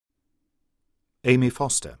Amy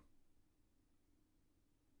Foster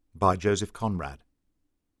by Joseph Conrad.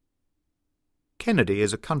 Kennedy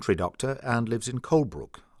is a country doctor and lives in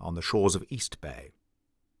Colebrook on the shores of East Bay.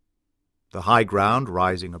 The high ground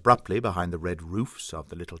rising abruptly behind the red roofs of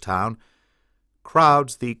the little town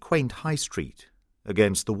crowds the quaint high street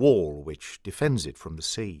against the wall which defends it from the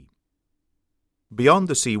sea. Beyond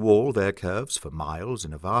the sea wall there curves for miles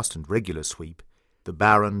in a vast and regular sweep the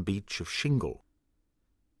barren beach of shingle,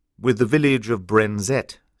 with the village of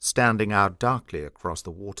Brenzett standing out darkly across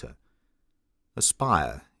the water, a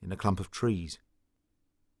spire in a clump of trees,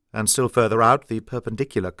 and still further out the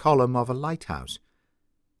perpendicular column of a lighthouse,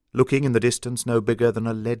 looking in the distance no bigger than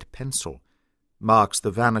a lead pencil, marks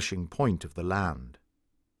the vanishing point of the land.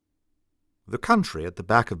 The country at the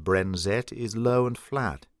back of Brenzett is low and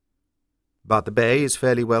flat, but the bay is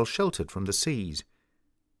fairly well sheltered from the seas,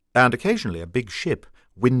 and occasionally a big ship,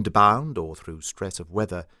 wind-bound or through stress of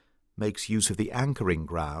weather, makes use of the anchoring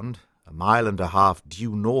ground, a mile and a half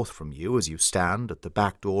due north from you as you stand at the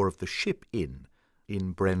back door of the Ship Inn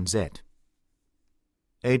in Brenzett.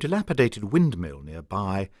 A dilapidated windmill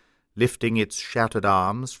nearby, lifting its shattered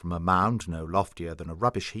arms from a mound no loftier than a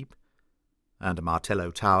rubbish heap, and a Martello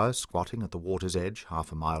tower squatting at the water's edge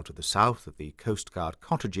half a mile to the south of the coastguard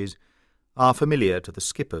cottages, are familiar to the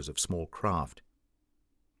skippers of small craft.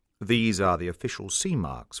 These are the official sea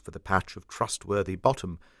marks for the patch of trustworthy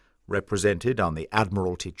bottom, represented on the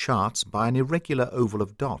Admiralty charts by an irregular oval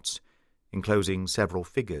of dots, enclosing several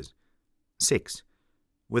figures, 6,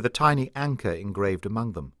 with a tiny anchor engraved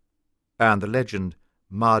among them, and the legend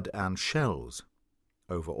 "Mud and Shells"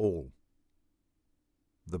 over all.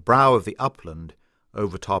 The brow of the upland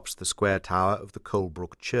overtops the square tower of the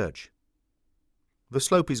Colebrook Church. The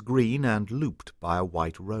slope is green and looped by a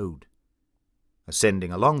white road.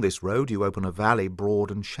 Ascending along this road you open a valley broad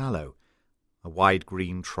and shallow, a wide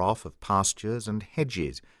green trough of pastures and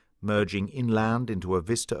hedges merging inland into a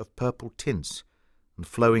vista of purple tints and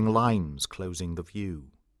flowing limes closing the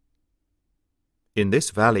view. In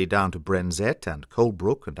this valley down to Brenzett and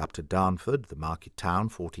Colebrook and up to Darnford, the market town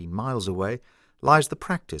 14 miles away, lies the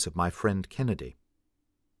practice of my friend Kennedy.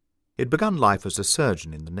 He had begun life as a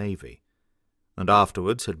surgeon in the Navy, and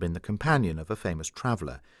afterwards had been the companion of a famous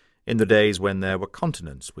traveller, in the days when there were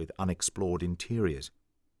continents with unexplored interiors.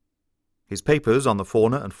 His papers on the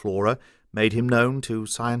fauna and flora made him known to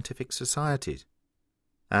scientific societies,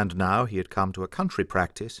 and now he had come to a country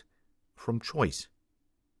practice from choice.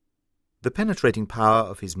 The penetrating power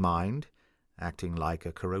of his mind, acting like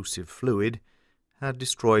a corrosive fluid, had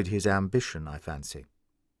destroyed his ambition, I fancy.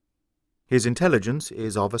 His intelligence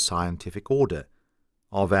is of a scientific order,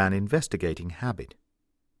 of an investigating habit,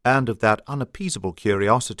 and of that unappeasable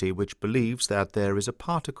curiosity which believes that there is a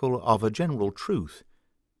particle of a general truth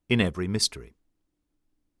in every mystery.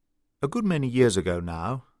 A good many years ago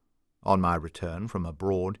now, on my return from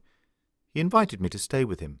abroad, he invited me to stay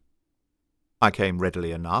with him. I came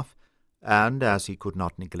readily enough, and as he could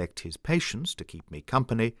not neglect his patients to keep me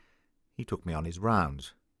company, he took me on his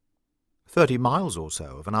rounds, 30 miles or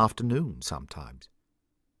so of an afternoon sometimes.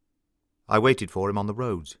 I waited for him on the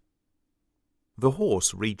roads. The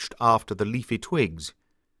horse reached after the leafy twigs,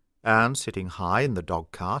 and, sitting high in the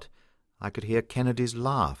dog-cart, I could hear Kennedy's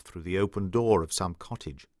laugh through the open door of some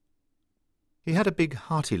cottage. He had a big,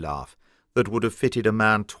 hearty laugh that would have fitted a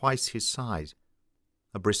man twice his size,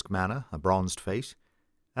 a brisk manner, a bronzed face,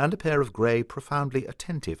 and a pair of grey, profoundly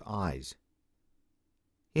attentive eyes.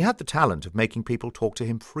 He had the talent of making people talk to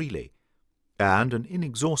him freely, and an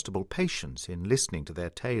inexhaustible patience in listening to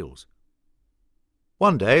their tales.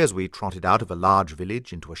 One day, as we trotted out of a large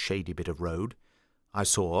village into a shady bit of road, I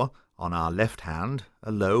saw, on our left hand,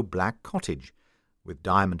 a low black cottage, with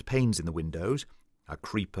diamond panes in the windows, a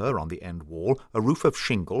creeper on the end wall, a roof of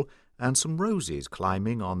shingle, and some roses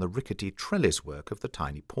climbing on the rickety trellis work of the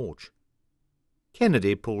tiny porch.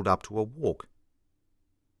 Kennedy pulled up to a walk.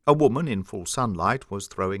 A woman in full sunlight was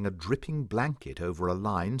throwing a dripping blanket over a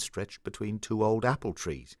line stretched between two old apple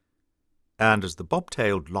trees, and as the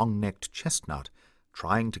bob-tailed, long-necked chestnut,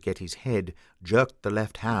 trying to get his head, jerked the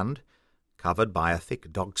left hand, covered by a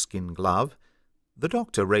thick dogskin glove, the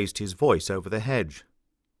doctor raised his voice over the hedge.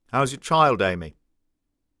 "How's your child, Amy?"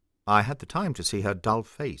 I had the time to see her dull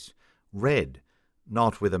face, red,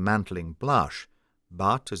 not with a mantling blush,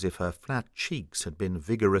 but as if her flat cheeks had been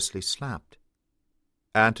vigorously slapped,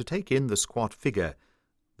 and to take in the squat figure,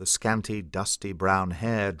 the scanty, dusty brown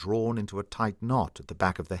hair drawn into a tight knot at the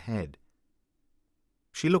back of the head.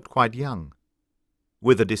 She looked quite young,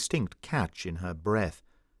 with a distinct catch in her breath.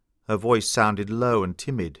 Her voice sounded low and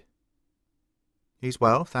timid. "He's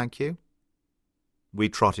well, thank you." We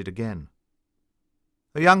trotted again.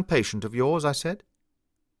 "A young patient of yours," I said.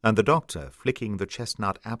 And the doctor, flicking the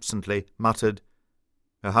chestnut absently, muttered,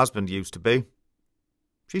 "Her husband used to be."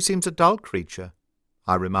 "She seems a dull creature,"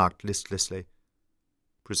 I remarked listlessly.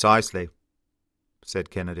 "Precisely," said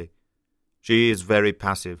Kennedy. "She is very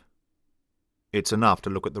passive. It's enough to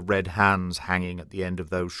look at the red hands hanging at the end of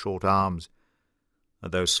those short arms,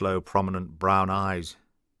 at those slow, prominent brown eyes,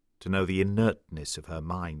 to know the inertness of her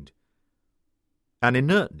mind. An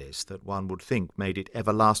inertness that one would think made it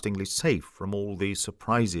everlastingly safe from all these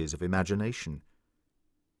surprises of imagination.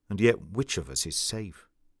 And yet which of us is safe?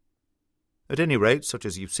 At any rate, such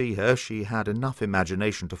as you see her, she had enough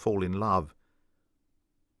imagination to fall in love.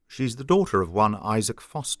 She's the daughter of one Isaac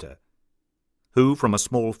Foster, who, from a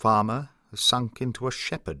small farmer, has sunk into a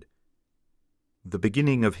shepherd. The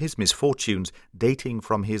beginning of his misfortunes dating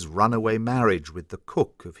from his runaway marriage with the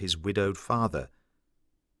cook of his widowed father,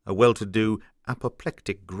 a well-to-do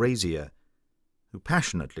apoplectic grazier, who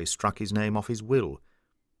passionately struck his name off his will,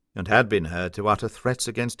 and had been heard to utter threats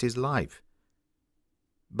against his life.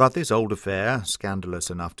 But this old affair, scandalous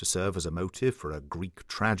enough to serve as a motive for a Greek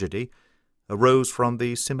tragedy, arose from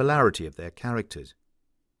the similarity of their characters.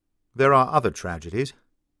 There are other tragedies,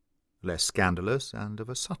 less scandalous and of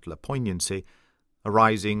a subtler poignancy,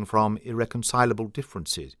 arising from irreconcilable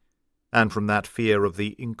differences, and from that fear of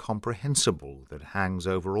the incomprehensible that hangs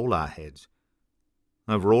over all our heads.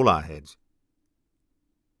 Over all our heads.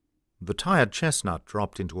 The tired chestnut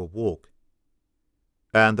dropped into a walk,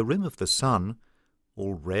 and the rim of the sun,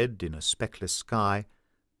 all red in a speckless sky,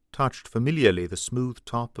 touched familiarly the smooth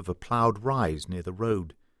top of a ploughed rise near the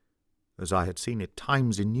road, as I had seen it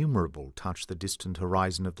times innumerable touch the distant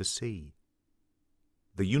horizon of the sea.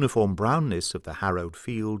 The uniform brownness of the harrowed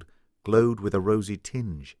field glowed with a rosy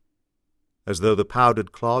tinge, as though the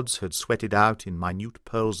powdered clods had sweated out in minute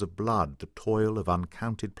pearls of blood the toil of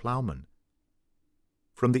uncounted ploughmen.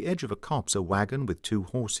 From the edge of a copse a wagon with 2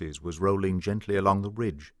 horses was rolling gently along the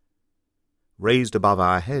ridge. Raised above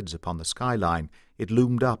our heads upon the skyline, it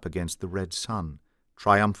loomed up against the red sun,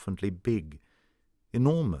 triumphantly big,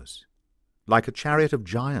 enormous, like a chariot of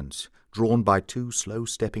giants drawn by 2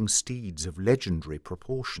 slow-stepping steeds of legendary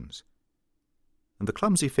proportions. And the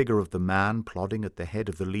clumsy figure of the man plodding at the head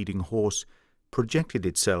of the leading horse projected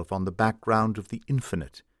itself on the background of the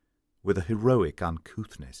infinite with a heroic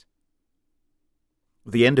uncouthness.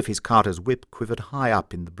 The end of his carter's whip quivered high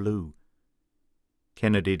up in the blue.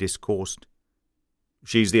 Kennedy discoursed.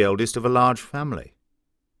 "She's the eldest of a large family.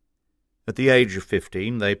 At the age of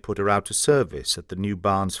 15 they put her out to service at the New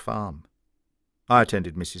Barnes farm. I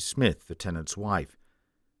attended Mrs. Smith, the tenant's wife,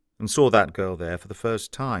 and saw that girl there for the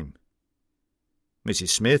first time. Mrs.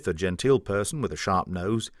 Smith, a genteel person with a sharp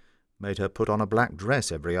nose, made her put on a black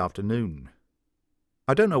dress every afternoon.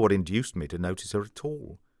 I don't know what induced me to notice her at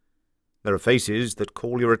all. There are faces that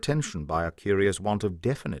call your attention by a curious want of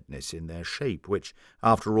definiteness in their shape, which,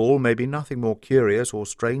 after all, may be nothing more curious or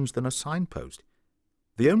strange than a signpost.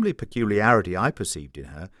 The only peculiarity I perceived in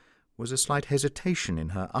her was a slight hesitation in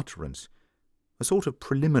her utterance, a sort of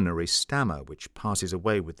preliminary stammer which passes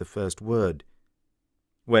away with the first word.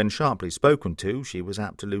 When sharply spoken to, she was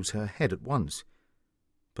apt to lose her head at once,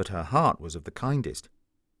 but her heart was of the kindest.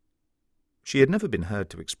 She had never been heard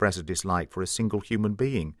to express a dislike for a single human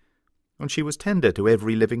being, and she was tender to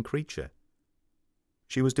every living creature.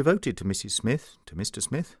 She was devoted to Mrs. Smith, to Mr.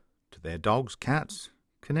 Smith, to their dogs, cats,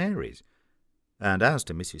 canaries, and as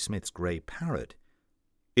to Mrs. Smith's grey parrot,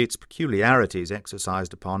 its peculiarities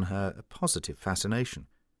exercised upon her a positive fascination.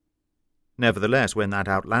 Nevertheless, when that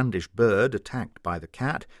outlandish bird, attacked by the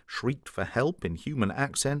cat, shrieked for help in human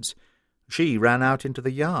accents, she ran out into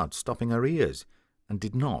the yard, stopping her ears, and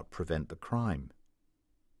did not prevent the crime.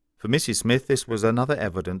 For Mrs. Smith this was another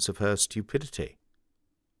evidence of her stupidity.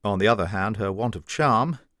 On the other hand, her want of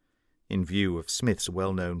charm, in view of Smith's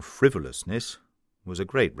well-known frivolousness, was a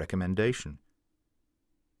great recommendation.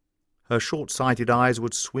 Her short-sighted eyes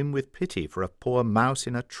would swim with pity for a poor mouse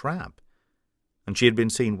in a trap, and she had been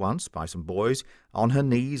seen once by some boys on her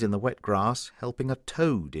knees in the wet grass helping a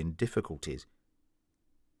toad in difficulties.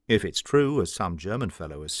 If it's true, as some German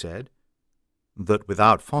fellow has said, that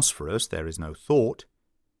without phosphorus there is no thought,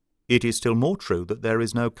 it is still more true that there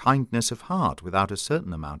is no kindness of heart without a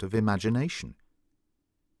certain amount of imagination.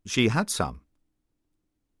 She had some.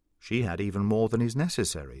 She had even more than is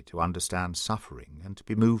necessary to understand suffering and to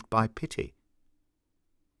be moved by pity.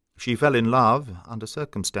 She fell in love under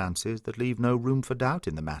circumstances that leave no room for doubt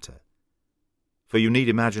in the matter, for you need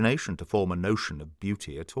imagination to form a notion of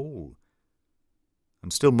beauty at all,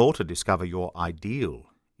 and still more to discover your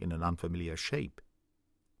ideal in an unfamiliar shape.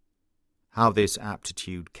 How this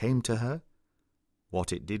aptitude came to her,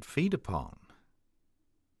 what it did feed upon,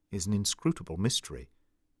 is an inscrutable mystery.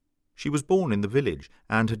 She was born in the village,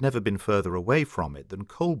 and had never been further away from it than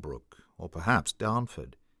Colebrook, or perhaps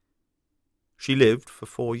Darnford. She lived for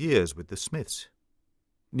 4 years with the Smiths.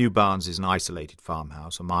 New Barnes is an isolated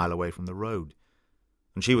farmhouse a mile away from the road,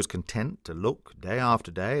 and she was content to look day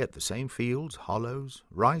after day at the same fields, hollows,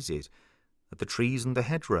 rises, at the trees and the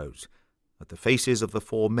hedgerows, at the faces of the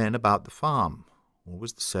 4 men about the farm,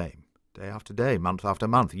 always the same, day after day, month after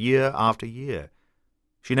month, year after year.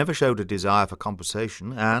 She never showed a desire for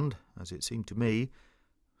conversation, and, as it seemed to me,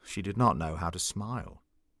 she did not know how to smile.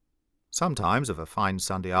 Sometimes, of a fine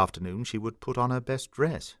Sunday afternoon, she would put on her best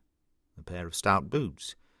dress, a pair of stout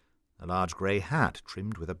boots, a large grey hat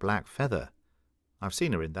trimmed with a black feather. I've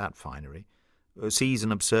seen her in that finery. Seize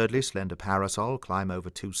an absurdly slender parasol, climb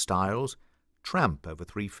over 2 stiles, tramp over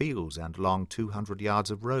 3 fields and along 200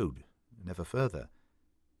 yards of road, never further.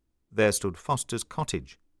 There stood Foster's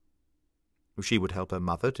cottage. She would help her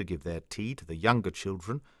mother to give their tea to the younger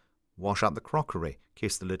children, wash up the crockery,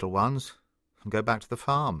 kiss the little ones, and go back to the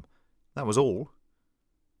farm. That was all.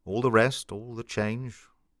 All the rest, all the change,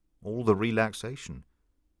 all the relaxation.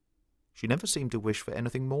 She never seemed to wish for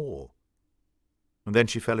anything more. And then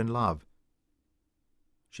she fell in love.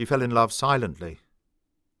 She fell in love silently,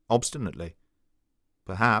 obstinately,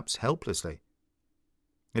 perhaps helplessly.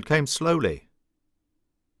 It came slowly,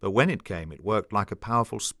 but when it came it worked like a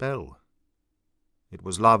powerful spell. It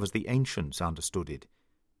was love as the ancients understood it,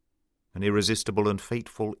 an irresistible and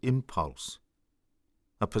fateful impulse,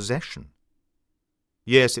 a possession.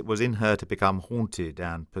 Yes, it was in her to become haunted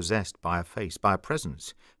and possessed by a face, by a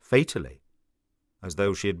presence, fatally, as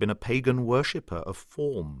though she had been a pagan worshipper of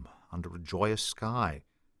form under a joyous sky,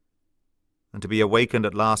 and to be awakened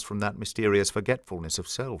at last from that mysterious forgetfulness of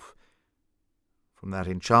self, from that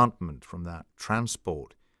enchantment, from that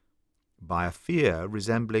transport, by a fear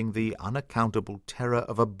resembling the unaccountable terror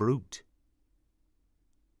of a brute.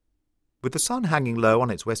 With the sun hanging low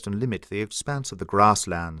on its western limit, the expanse of the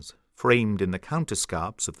grasslands, framed in the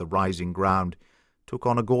counterscarps of the rising ground, took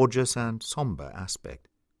on a gorgeous and sombre aspect.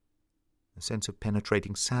 A sense of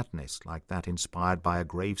penetrating sadness, like that inspired by a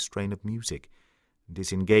grave strain of music,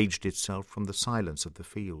 disengaged itself from the silence of the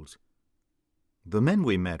fields. The men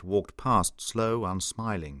we met walked past slow,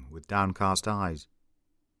 unsmiling, with downcast eyes,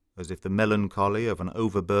 as if the melancholy of an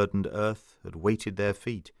overburdened earth had weighted their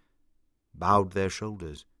feet, bowed their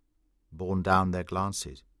shoulders, borne down their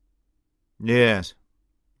glances. "Yes,"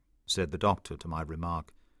 said the doctor to my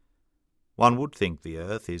remark, "one would think the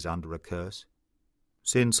earth is under a curse,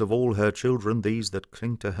 since of all her children these that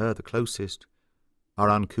cling to her the closest are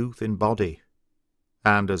uncouth in body,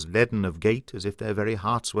 and as leaden of gait as if their very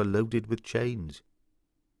hearts were loaded with chains.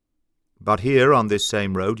 But here on this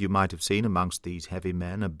same road you might have seen amongst these heavy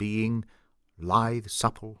men a being lithe,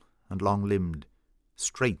 supple, and long-limbed,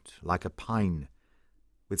 straight like a pine,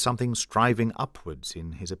 with something striving upwards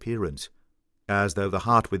in his appearance, as though the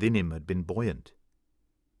heart within him had been buoyant.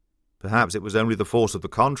 Perhaps it was only the force of the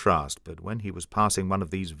contrast, but when he was passing one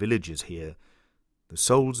of these villages here, the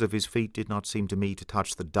soles of his feet did not seem to me to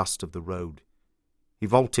touch the dust of the road. He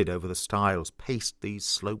vaulted over the stiles, paced these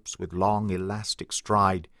slopes with long, elastic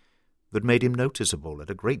stride that made him noticeable at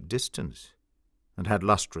a great distance, and had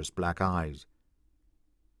lustrous black eyes.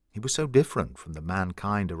 He was so different from the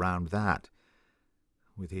mankind around that,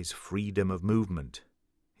 with his freedom of movement,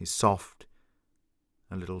 his soft,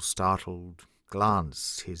 a little startled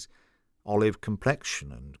glance, his olive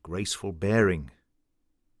complexion and graceful bearing.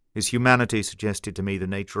 His humanity suggested to me the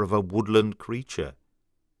nature of a woodland creature.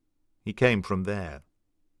 He came from there.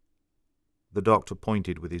 The doctor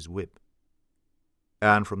pointed with his whip,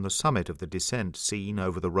 and from the summit of the descent, seen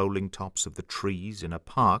over the rolling tops of the trees in a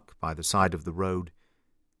park by the side of the road,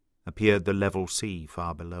 appeared the level sea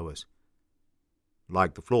far below us,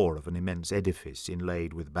 like the floor of an immense edifice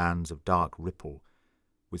inlaid with bands of dark ripple,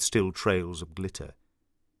 with still trails of glitter,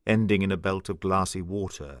 ending in a belt of glassy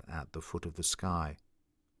water at the foot of the sky.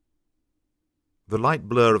 The light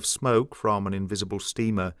blur of smoke from an invisible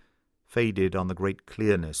steamer faded on the great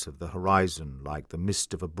clearness of the horizon like the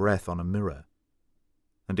mist of a breath on a mirror,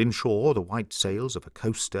 and inshore the white sails of a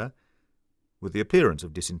coaster, with the appearance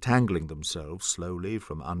of disentangling themselves slowly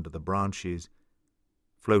from under the branches,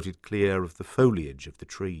 floated clear of the foliage of the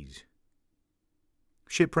trees.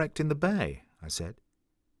 "Shipwrecked in the bay," I said.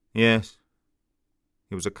 "Yes.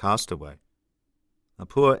 He was a castaway, a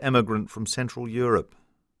poor emigrant from Central Europe,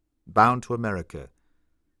 bound to America,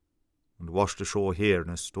 and washed ashore here in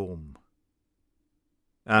a storm.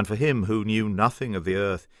 And for him who knew nothing of the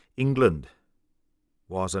earth, England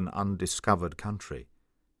was an undiscovered country.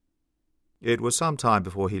 It was some time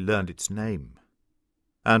before he learned its name.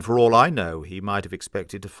 and for all I know he might have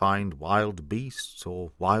expected to find wild beasts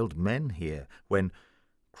or wild men here, when,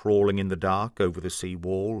 crawling in the dark over the sea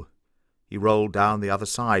wall, he rolled down the other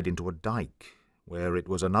side into a dike, where it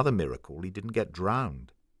was another miracle he didn't get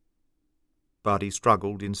drowned. But he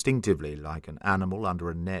struggled instinctively like an animal under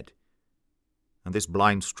a net, and this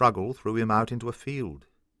blind struggle threw him out into a field.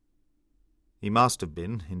 He must have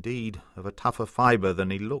been, indeed, of a tougher fibre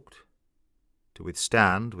than he looked, to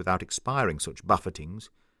withstand, without expiring, such buffetings,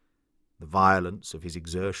 the violence of his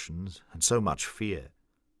exertions, and so much fear.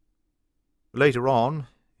 Later on,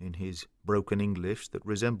 in his broken English that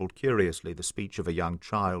resembled curiously the speech of a young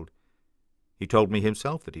child, he told me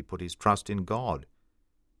himself that he put his trust in God,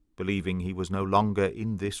 believing he was no longer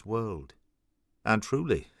in this world. And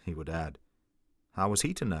truly, he would add, how was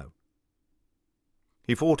he to know?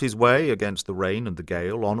 He fought his way against the rain and the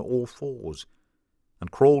gale on all fours,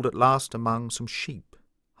 and crawled at last among some sheep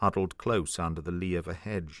huddled close under the lee of a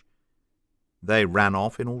hedge. They ran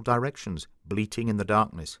off in all directions, bleating in the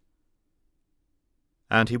darkness.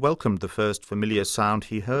 And he welcomed the first familiar sound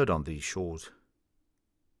he heard on these shores.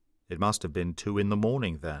 It must have been 2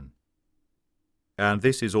 a.m. then. And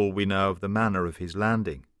this is all we know of the manner of his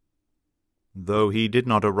landing, though he did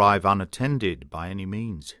not arrive unattended by any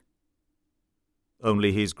means.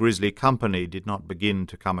 Only his grisly company did not begin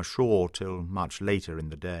to come ashore till much later in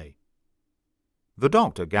the day. The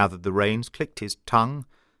doctor gathered the reins, clicked his tongue.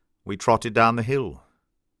 We trotted down the hill.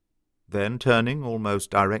 Then, turning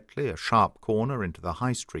almost directly a sharp corner into the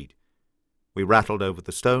High Street, we rattled over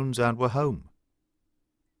the stones and were home.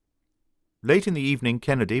 Late in the evening,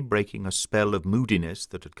 Kennedy, breaking a spell of moodiness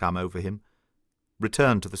that had come over him,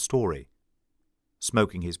 returned to the story.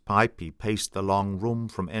 Smoking his pipe, he paced the long room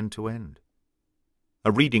from end to end.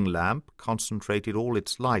 A reading lamp concentrated all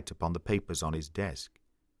its light upon the papers on his desk,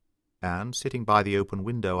 and, sitting by the open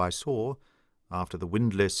window, I saw, after the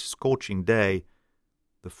windless, scorching day,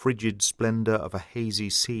 the frigid splendour of a hazy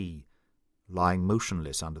sea lying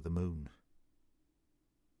motionless under the moon.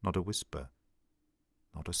 Not a whisper,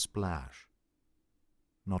 not a splash,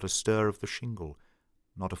 not a stir of the shingle,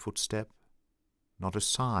 not a footstep, not a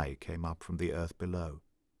sigh came up from the earth below.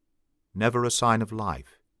 Never a sign of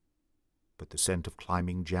life, but the scent of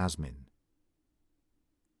climbing jasmine.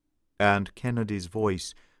 And Kennedy's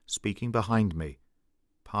voice, speaking behind me,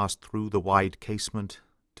 passed through the wide casement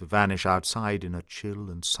to vanish outside in a chill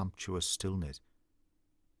and sumptuous stillness.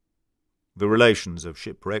 The relations of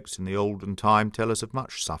shipwrecks in the olden time tell us of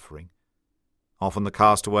much suffering. Often the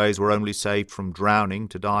castaways were only saved from drowning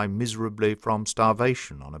to die miserably from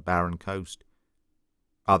starvation on a barren coast.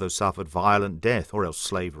 Others suffered violent death or else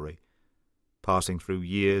slavery, passing through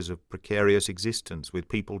years of precarious existence with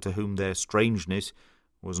people to whom their strangeness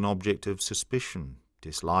was an object of suspicion,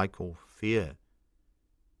 dislike, or fear.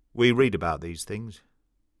 We read about these things,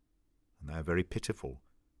 and they are very pitiful.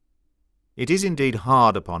 It is indeed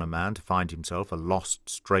hard upon a man to find himself a lost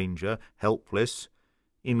stranger, helpless,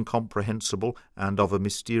 incomprehensible, and of a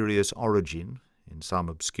mysterious origin in some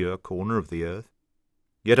obscure corner of the earth.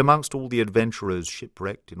 Yet amongst all the adventurers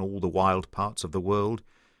shipwrecked in all the wild parts of the world,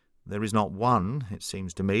 there is not one, it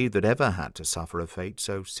seems to me, that ever had to suffer a fate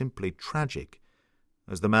so simply tragic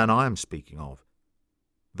as the man I am speaking of,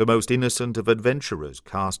 the most innocent of adventurers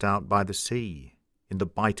cast out by the sea, in the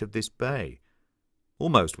bight of this bay,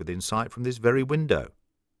 almost within sight from this very window.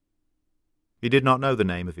 He did not know the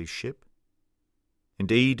name of his ship.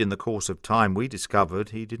 Indeed, in the course of time we discovered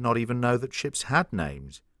he did not even know that ships had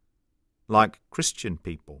names, like Christian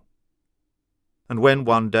people. And when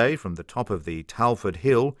one day from the top of the Talford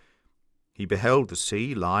Hill he beheld the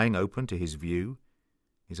sea lying open to his view,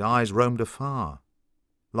 his eyes roamed afar,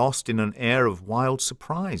 lost in an air of wild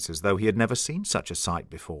surprise, as though he had never seen such a sight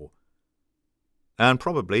before. And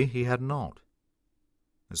probably he had not.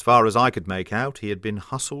 As far as I could make out, he had been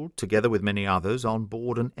hustled, together with many others, on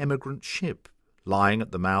board an emigrant ship lying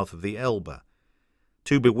at the mouth of the Elbe,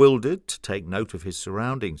 too bewildered to take note of his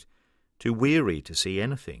surroundings, too weary to see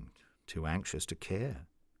anything, too anxious to care.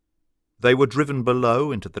 They were driven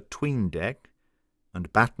below into the 'tween deck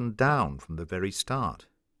and battened down from the very start.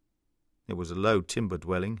 It was a low timber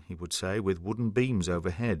dwelling, he would say, with wooden beams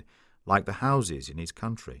overhead, like the houses in his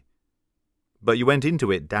country. But you went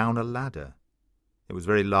into it down a ladder. It was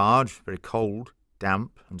very large, very cold,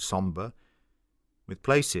 damp and sombre, with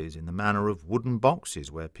places in the manner of wooden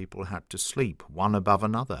boxes where people had to sleep one above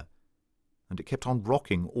another, and it kept on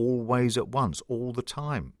rocking always at once, all the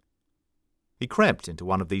time. He crept into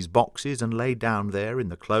one of these boxes and lay down there in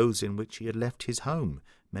the clothes in which he had left his home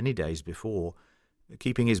many days before,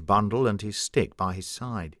 keeping his bundle and his stick by his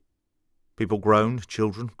side. People groaned,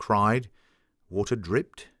 children cried, water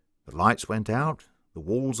dripped, the lights went out, The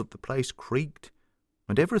walls of the place creaked,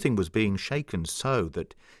 and everything was being shaken so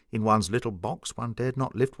that in one's little box one dared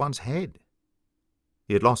not lift one's head.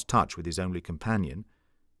 He had lost touch with his only companion,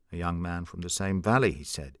 a young man from the same valley, he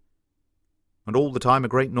said. And all the time a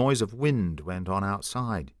great noise of wind went on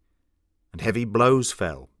outside, and heavy blows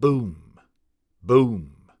fell, boom,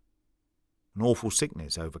 boom. An awful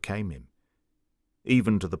sickness overcame him,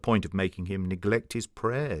 even to the point of making him neglect his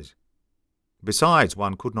prayers. Besides,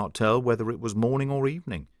 one could not tell whether it was morning or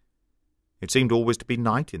evening. It seemed always to be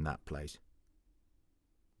night in that place.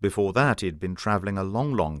 Before that he had been travelling a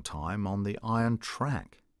long, long time on the iron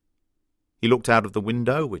track. He looked out of the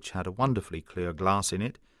window, which had a wonderfully clear glass in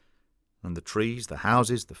it, and the trees, the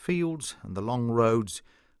houses, the fields, and the long roads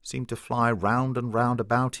seemed to fly round and round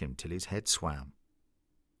about him till his head swam.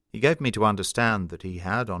 He gave me to understand that he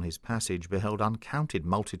had on his passage beheld uncounted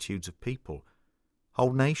multitudes of people,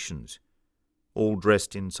 whole nations, all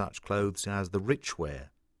dressed in such clothes as the rich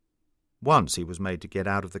wear. Once he was made to get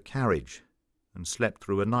out of the carriage, and slept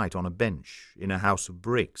through a night on a bench in a house of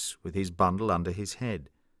bricks with his bundle under his head.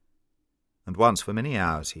 And once for many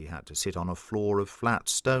hours he had to sit on a floor of flat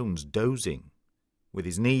stones dozing, with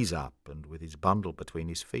his knees up and with his bundle between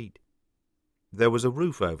his feet. There was a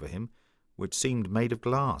roof over him which seemed made of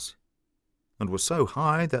glass, and was so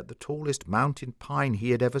high that the tallest mountain pine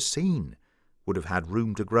he had ever seen would have had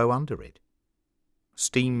room to grow under it.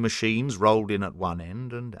 Steam machines rolled in at one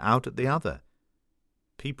end and out at the other.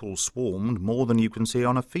 People swarmed more than you can see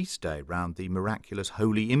on a feast day round the miraculous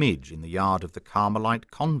holy image in the yard of the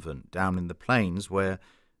Carmelite convent down in the plains where,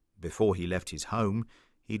 before he left his home,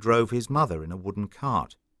 he drove his mother in a wooden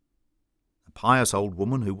cart. A pious old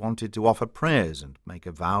woman who wanted to offer prayers and make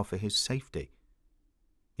a vow for his safety.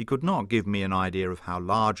 He could not give me an idea of how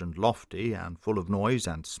large and lofty and full of noise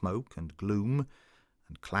and smoke and gloom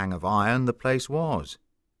and clang of iron the place was,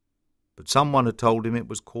 but someone had told him it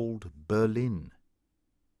was called Berlin.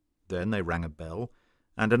 Then they rang a bell,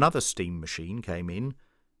 and another steam machine came in,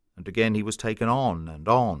 and again he was taken on,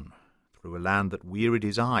 through a land that wearied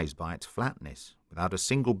his eyes by its flatness, without a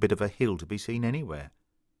single bit of a hill to be seen anywhere.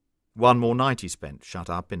 One more night he spent shut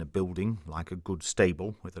up in a building like a good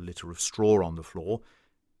stable, with a litter of straw on the floor,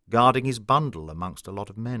 guarding his bundle amongst a lot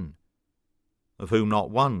of men, of whom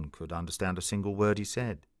not one could understand a single word he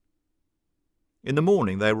said. In the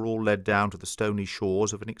morning they were all led down to the stony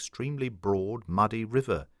shores of an extremely broad, muddy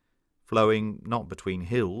river, flowing not between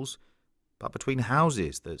hills, but between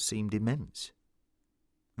houses that seemed immense.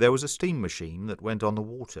 There was a steam machine that went on the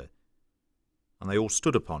water, and they all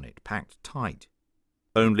stood upon it, packed tight.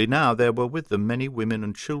 Only now there were with them many women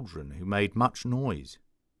and children who made much noise.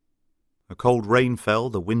 A cold rain fell,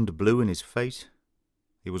 the wind blew in his face.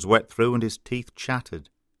 He was wet through, and his teeth chattered.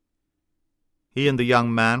 He and the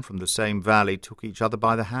young man from the same valley took each other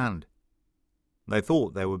by the hand. They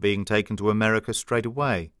thought they were being taken to America straight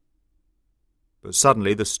away. But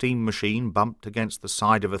suddenly the steam machine bumped against the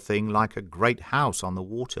side of a thing like a great house on the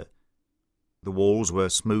water. The walls were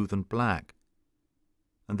smooth and black,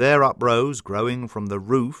 and there uprose, growing from the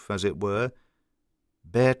roof, as it were,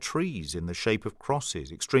 bare trees in the shape of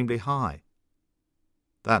crosses, extremely high.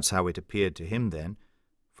 That's how it appeared to him then,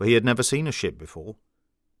 for he had never seen a ship before.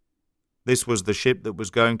 This was the ship that was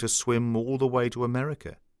going to swim all the way to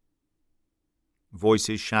America.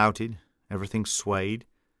 Voices shouted, everything swayed.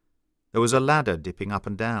 There was a ladder dipping up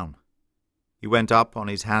and down. He went up on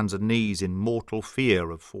his hands and knees in mortal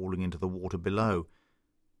fear of falling into the water below,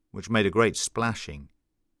 which made a great splashing.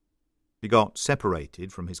 He got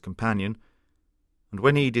separated from his companion, and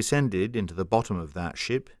when he descended into the bottom of that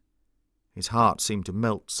ship, his heart seemed to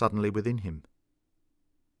melt suddenly within him.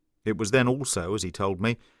 It was then also, as he told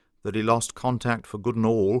me, that he lost contact for good and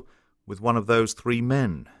all with one of those three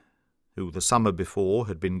men who the summer before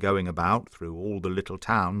had been going about through all the little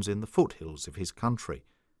towns in the foothills of his country.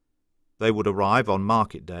 They would arrive on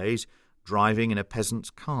market days driving in a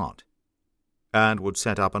peasant's cart, and would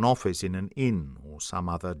set up an office in an inn or some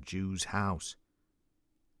other Jew's house.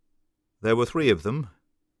 There were three of them,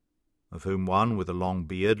 of whom one with a long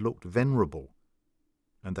beard looked venerable,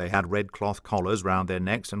 and they had red cloth collars round their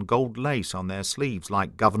necks and gold lace on their sleeves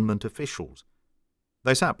like government officials.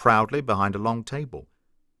 They sat proudly behind a long table,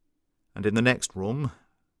 and in the next room,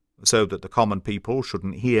 so that the common people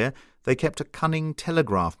shouldn't hear, they kept a cunning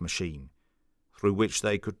telegraph machine, through which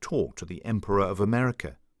they could talk to the Emperor of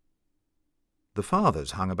America. The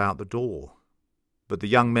fathers hung about the door, but the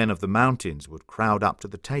young men of the mountains would crowd up to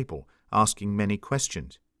the table, asking many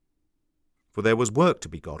questions. For there was work to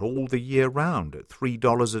be got all the year round at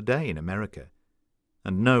 $3 a day in America,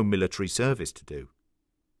 and no military service to do.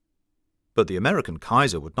 But the American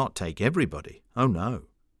Kaiser would not take everybody, oh no.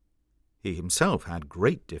 He himself had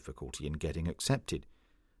great difficulty in getting accepted,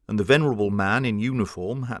 and the venerable man in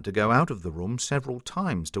uniform had to go out of the room several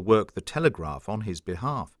times to work the telegraph on his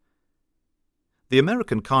behalf. The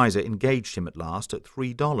American Kaiser engaged him at last at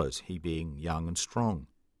 $3, he being young and strong.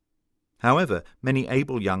 However, many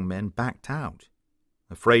able young men backed out,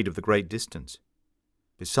 afraid of the great distance.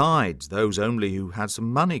 Besides, those only who had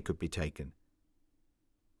some money could be taken.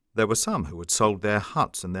 There were some who had sold their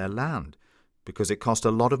huts and their land, because it cost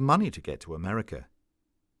a lot of money to get to America.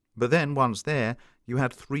 But then, once there, you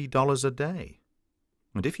had $3 a day.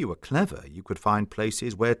 And if you were clever, you could find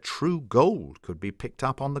places where true gold could be picked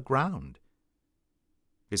up on the ground.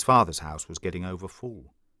 His father's house was getting over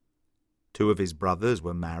full. 2 of his brothers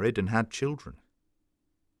were married and had children.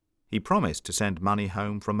 He promised to send money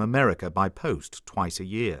home from America by post twice a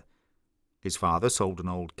year. His father sold an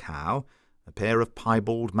old cow, a pair of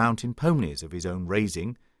piebald mountain ponies of his own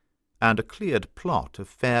raising, and a cleared plot of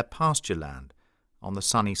fair pasture land on the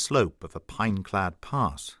sunny slope of a pine-clad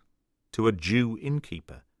pass to a Jew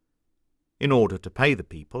innkeeper, in order to pay the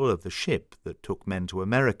people of the ship that took men to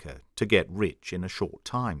America to get rich in a short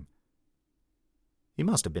time. He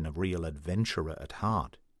must have been a real adventurer at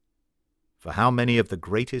heart, for how many of the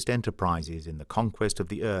greatest enterprises in the conquest of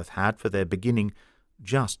the earth had for their beginning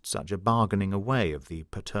just such a bargaining away of the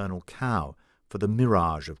paternal cow for the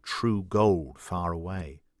mirage of true gold far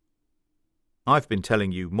away? I've been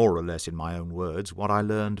telling you more or less in my own words what I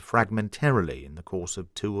learned fragmentarily in the course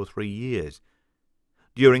of 2 or 3 years,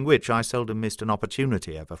 during which I seldom missed an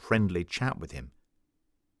opportunity of a friendly chat with him.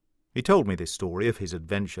 He told me this story of his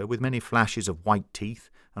adventure with many flashes of white teeth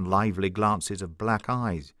and lively glances of black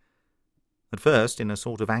eyes, at first in a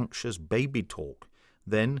sort of anxious baby talk,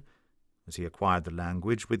 then, as he acquired the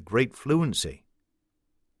language, with great fluency,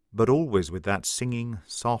 but always with that singing,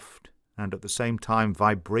 soft, and at the same time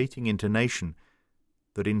vibrating intonation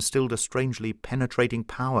that instilled a strangely penetrating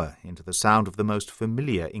power into the sound of the most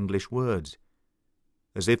familiar English words,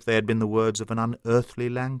 as if they had been the words of an unearthly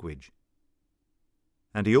language.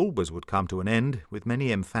 And he always would come to an end, with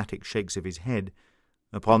many emphatic shakes of his head,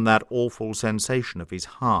 upon that awful sensation of his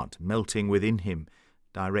heart melting within him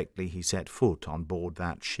directly he set foot on board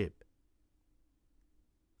that ship.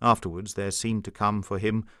 Afterwards there seemed to come for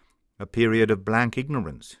him a period of blank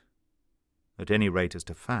ignorance, at any rate as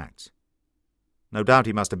to facts. No doubt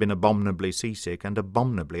he must have been abominably seasick and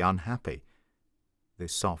abominably unhappy,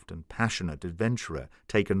 this soft and passionate adventurer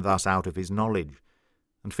taken thus out of his knowledge,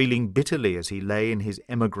 and feeling bitterly as he lay in his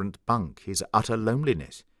emigrant bunk his utter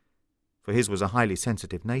loneliness, for his was a highly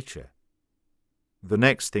sensitive nature. The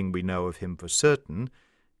next thing we know of him for certain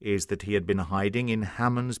is that he had been hiding in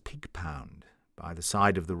Hammond's pig pound by the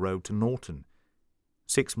side of the road to Norton,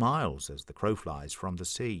 6 miles as the crow flies from the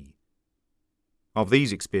sea. Of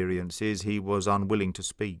these experiences he was unwilling to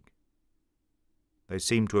speak. They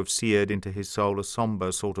seemed to have seared into his soul a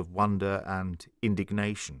sombre sort of wonder and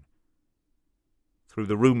indignation. Through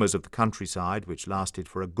the rumours of the countryside, which lasted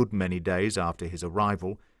for a good many days after his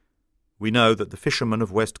arrival, we know that the fishermen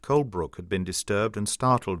of West Colebrook had been disturbed and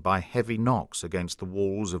startled by heavy knocks against the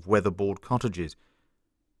walls of weatherboard cottages,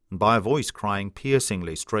 and by a voice crying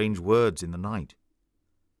piercingly strange words in the night.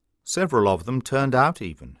 Several of them turned out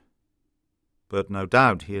even, but no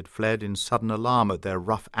doubt he had fled in sudden alarm at their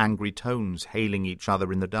rough, angry tones hailing each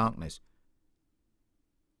other in the darkness.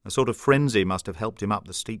 A sort of frenzy must have helped him up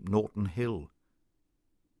the steep Norton Hill.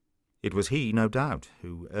 It was he, no doubt,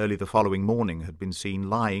 who early the following morning had been seen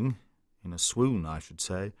lying, in a swoon I should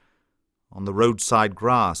say, on the roadside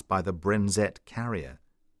grass by the Brenzett carrier,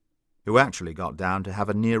 who actually got down to have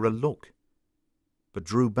a nearer look, but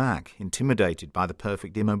drew back, intimidated by the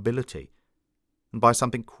perfect immobility, and by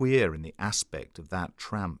something queer in the aspect of that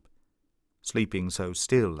tramp, sleeping so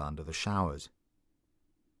still under the showers.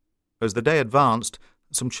 As the day advanced,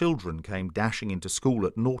 some children came dashing into school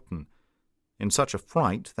at Norton, in such a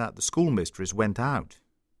fright that the schoolmistress went out,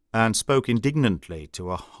 and spoke indignantly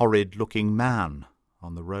to a horrid-looking man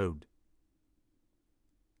on the road.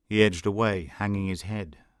 He edged away, hanging his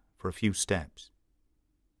head, for a few steps,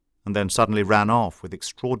 and then suddenly ran off with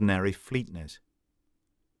extraordinary fleetness.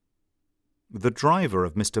 The driver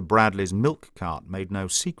of Mr. Bradley's milk cart made no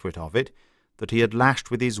secret of it, that he had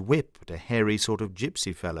lashed with his whip at a hairy sort of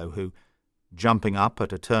gipsy fellow who, jumping up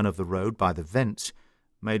at a turn of the road by the vents,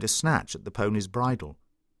 made a snatch at the pony's bridle.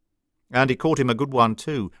 And he caught him a good one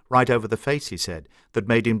too, right over the face, he said, that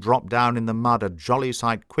made him drop down in the mud a jolly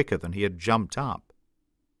sight quicker than he had jumped up.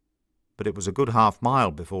 But it was a good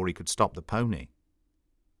half-mile before he could stop the pony.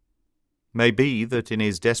 May be that in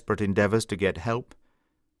his desperate endeavours to get help,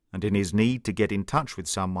 and in his need to get in touch with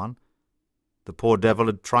someone, the poor devil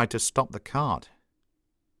had tried to stop the cart.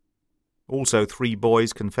 Also 3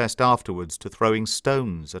 boys confessed afterwards to throwing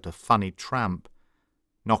stones at a funny tramp,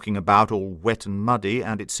 knocking about all wet and muddy,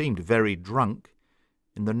 and it seemed very drunk,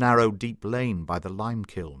 in the narrow deep lane by the lime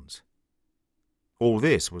kilns. All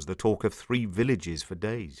this was the talk of 3 villages for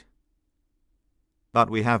days. But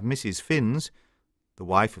we have Mrs. Finn's, the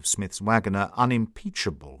wife of Smith's waggoner,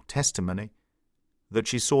 unimpeachable testimony that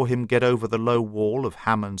she saw him get over the low wall of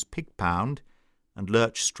Hammond's pig-pound and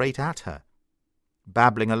lurch straight at her,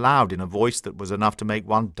 babbling aloud in a voice that was enough to make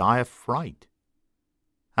one die of fright.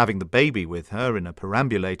 Having the baby with her in a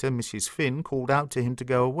perambulator, Mrs. Finn called out to him to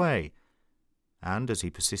go away, and as he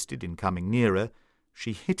persisted in coming nearer,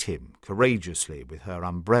 she hit him courageously with her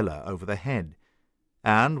umbrella over the head,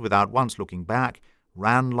 and, without once looking back,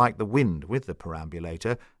 ran like the wind with the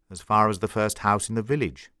perambulator as far as the first house in the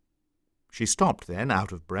village. She stopped then,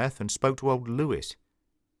 out of breath, and spoke to old Lewis,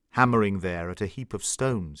 hammering there at a heap of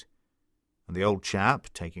stones, and the old chap,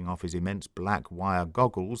 taking off his immense black wire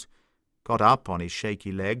goggles, got up on his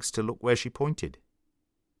shaky legs to look where she pointed.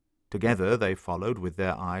 Together they followed with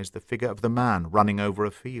their eyes the figure of the man running over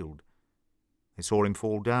a field. They saw him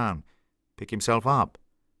fall down, pick himself up,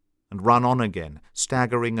 and run on again,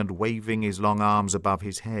 staggering and waving his long arms above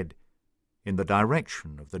his head, in the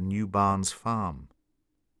direction of the New Barnes farm.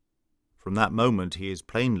 From that moment he is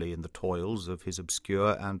plainly in the toils of his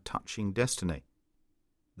obscure and touching destiny.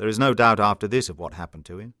 There is no doubt after this of what happened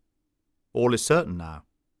to him. All is certain now.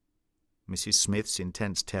 Mrs. Smith's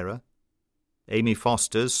intense terror, Amy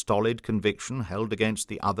Foster's stolid conviction held against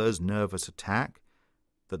the other's nervous attack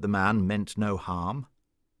that the man meant no harm,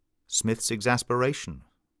 Smith's exasperation,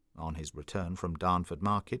 on his return from Darnford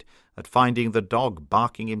Market, at finding the dog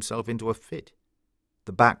barking himself into a fit,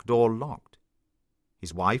 the back door locked,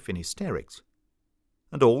 his wife in hysterics,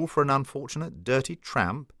 and all for an unfortunate dirty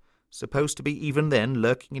tramp supposed to be even then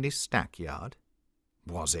lurking in his stackyard.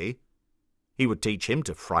 Was he? He would teach him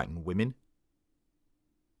to frighten women.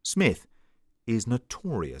 Smith is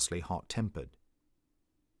notoriously hot-tempered,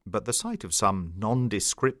 but the sight of some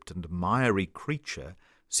nondescript and miry creature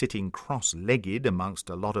sitting cross-legged amongst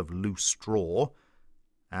a lot of loose straw,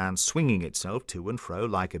 and swinging itself to and fro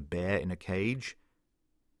like a bear in a cage,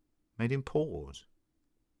 made him pause.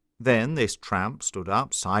 Then this tramp stood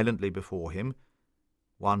up silently before him,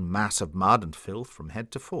 one mass of mud and filth from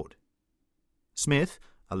head to foot. Smith,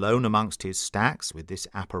 alone amongst his stacks with this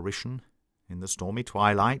apparition, in the stormy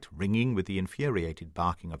twilight, ringing with the infuriated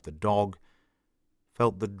barking of the dog,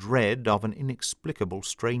 felt the dread of an inexplicable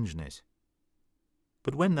strangeness.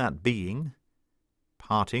 But when that being,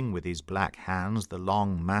 parting with his black hands the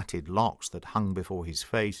long matted locks that hung before his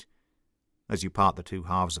face, as you part the 2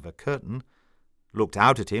 halves of a curtain, looked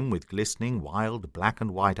out at him with glistening, wild black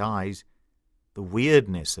and white eyes, the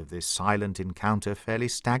weirdness of this silent encounter fairly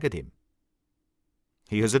staggered him.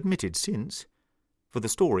 He has admitted since, for the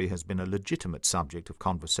story has been a legitimate subject of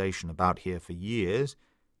conversation about here for years,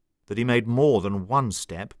 that he made more than 1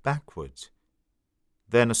 step backwards.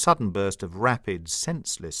 Then a sudden burst of rapid,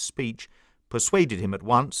 senseless speech persuaded him at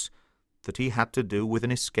once that he had to do with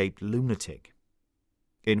an escaped lunatic.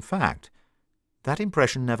 In fact, that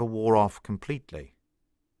impression never wore off completely.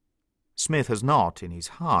 Smith has not, in his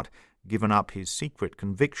heart, given up his secret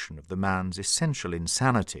conviction of the man's essential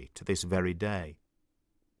insanity to this very day.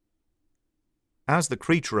 As the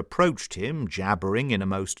creature approached him, jabbering in a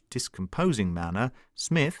most discomposing manner,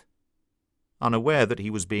 Smith, unaware that he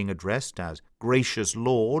was being addressed as gracious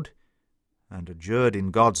lord, and adjured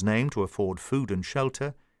in God's name to afford food and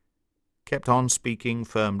shelter, kept on speaking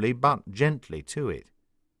firmly but gently to it,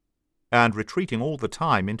 and retreating all the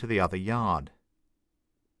time into the other yard.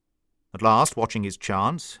 At last, watching his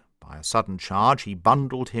chance, by a sudden charge he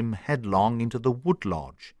bundled him headlong into the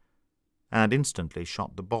wood-lodge, and instantly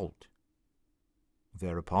shot the bolt.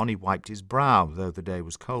 Thereupon he wiped his brow, though the day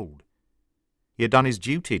was cold. He had done his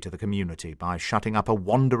duty to the community by shutting up a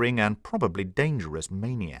wandering and probably dangerous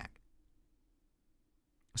maniac.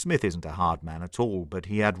 Smith isn't a hard man at all, but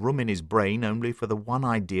he had room in his brain only for the one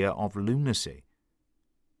idea of lunacy.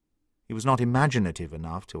 He was not imaginative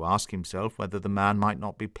enough to ask himself whether the man might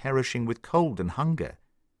not be perishing with cold and hunger.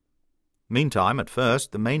 Meantime, at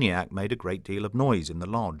first, the maniac made a great deal of noise in the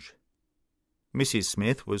lodge. Mrs.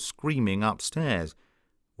 Smith was screaming upstairs,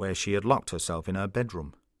 where she had locked herself in her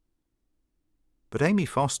bedroom. But Amy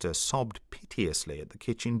Foster sobbed piteously at the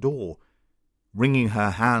kitchen door, wringing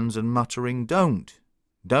her hands and muttering, "Don't,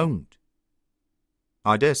 don't."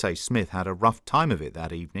 I dare say Smith had a rough time of it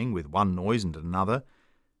that evening with one noise and another,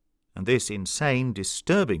 and this insane,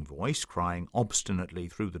 disturbing voice crying obstinately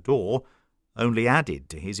through the door only added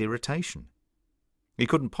to his irritation. He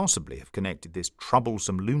couldn't possibly have connected this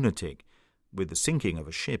troublesome lunatic with the sinking of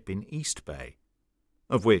a ship in East Bay,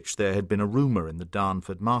 of which there had been a rumour in the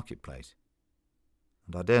Darnford marketplace.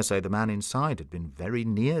 And I dare say the man inside had been very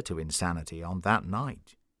near to insanity on that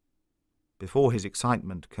night. Before his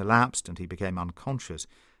excitement collapsed and he became unconscious,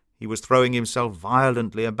 he was throwing himself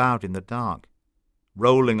violently about in the dark,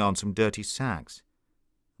 rolling on some dirty sacks,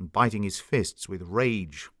 and biting his fists with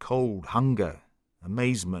rage, cold, hunger,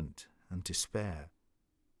 amazement, and despair.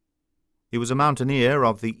 He was a mountaineer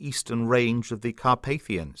of the eastern range of the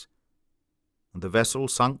Carpathians, and the vessel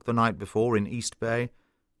sunk the night before in East Bay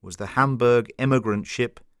was the Hamburg emigrant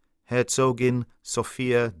ship Herzogin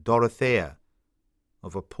Sophia Dorothea,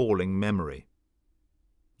 of appalling memory.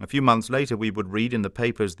 A few months later we would read in the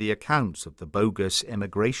papers the accounts of the bogus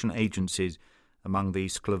emigration agencies among the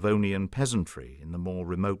Sclavonian peasantry in the more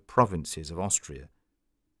remote provinces of Austria.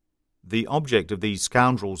 The object of these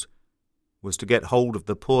scoundrels was to get hold of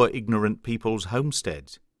the poor ignorant people's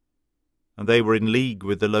homesteads, and they were in league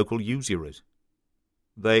with the local usurers.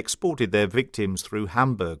 They exported their victims through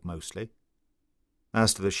Hamburg mostly.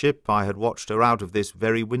 As to the ship, I had watched her out of this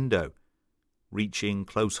very window, reaching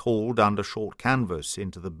close-hauled under short canvas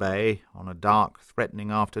into the bay on a dark, threatening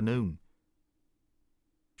afternoon.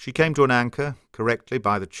 She came to an anchor, correctly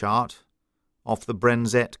by the chart, off the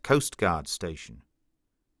Brenzett coastguard station.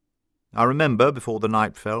 I remember, before the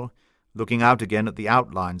night fell, looking out again at the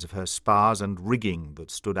outlines of her spars and rigging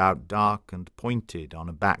that stood out dark and pointed on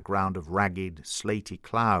a background of ragged, slaty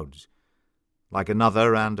clouds, like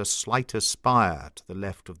another and a slighter spire to the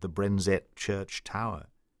left of the Brenzett church tower.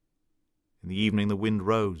 In the evening the wind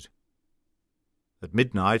rose. At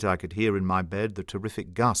midnight I could hear in my bed the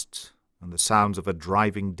terrific gusts and the sounds of a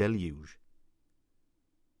driving deluge.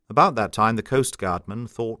 About that time the coastguardmen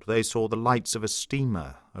thought they saw the lights of a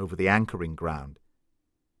steamer over the anchoring ground.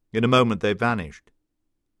 In a moment they vanished,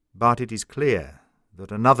 but it is clear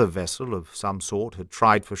that another vessel of some sort had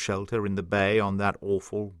tried for shelter in the bay on that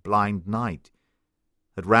awful, blind night,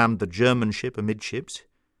 had rammed the German ship amidships,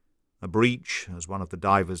 a breach, as one of the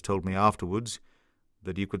divers told me afterwards,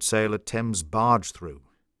 that you could sail a Thames barge through,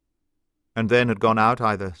 and then had gone out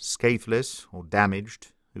either scatheless or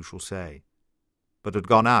damaged, who shall say, but had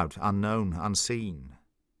gone out unknown, unseen,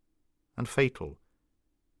 and fatal,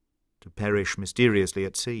 to perish mysteriously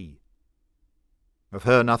at sea. Of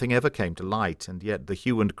her nothing ever came to light, and yet the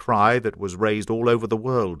hue and cry that was raised all over the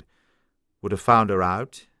world would have found her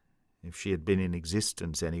out, if she had been in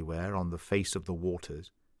existence anywhere on the face of the waters.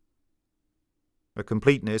 A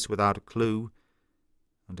completeness without a clue,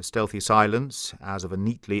 and a stealthy silence, as of a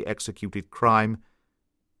neatly executed crime,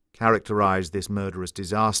 characterized this murderous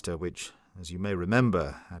disaster, which, as you may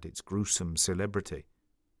remember, had its gruesome celebrity.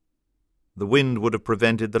 The wind would have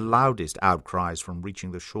prevented the loudest outcries from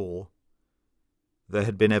reaching the shore. There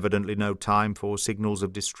had been evidently no time for signals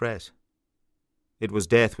of distress. It was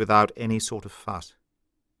death without any sort of fuss.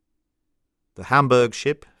 The Hamburg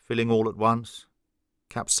ship, filling all at once,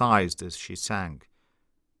 capsized as she sank,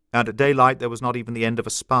 and at daylight there was not even the end of a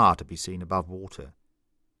spar to be seen above water.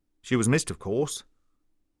 She was missed, of course,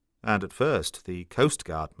 and at first the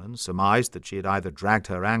coastguardmen surmised that she had either dragged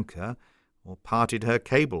her anchor or parted her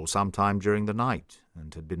cable sometime during the night,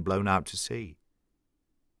 and had been blown out to sea.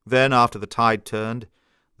 Then, after the tide turned,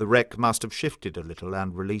 the wreck must have shifted a little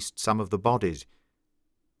and released some of the bodies,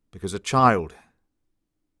 because a child,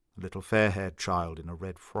 a little fair-haired child in a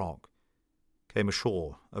red frock, came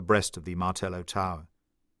ashore abreast of the Martello Tower.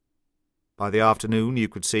 By the afternoon you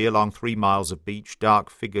could see along 3 miles of beach dark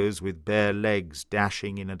figures with bare legs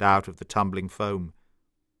dashing in and out of the tumbling foam,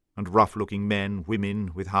 and rough-looking men,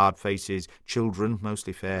 women with hard faces, children,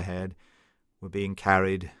 mostly fair-haired, were being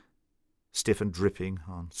carried, stiff and dripping,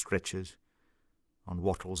 on stretchers, on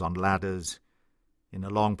wattles, on ladders, in a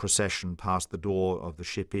long procession past the door of the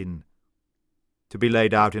Ship Inn, to be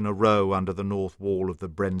laid out in a row under the north wall of the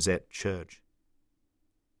Brenzett church.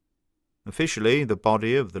 Officially, the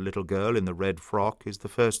body of the little girl in the red frock is the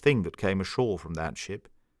first thing that came ashore from that ship.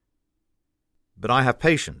 But I have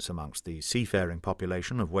patience amongst the seafaring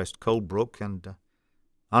population of West Colebrook, and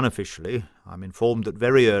unofficially I am informed that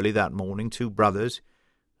very early that morning 2 brothers,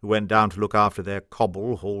 who went down to look after their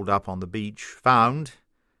cobble hauled up on the beach, found,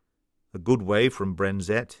 a good way from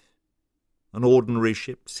Brenzett, an ordinary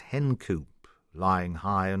ship's hen coop lying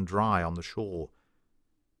high and dry on the shore,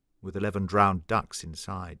 with 11 drowned ducks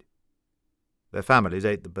inside. Their families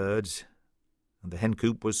ate the birds, and the hen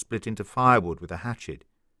coop was split into firewood with a hatchet.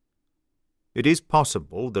 It is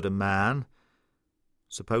possible that a man,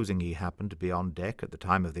 supposing he happened to be on deck at the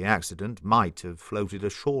time of the accident, might have floated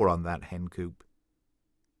ashore on that hen coop.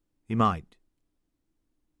 He might.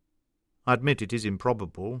 I admit it is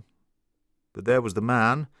improbable, but there was the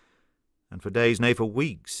man, and for days, nay, for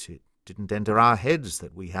weeks, it didn't enter our heads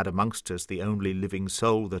that we had amongst us the only living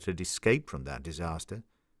soul that had escaped from that disaster.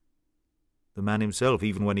 The man himself,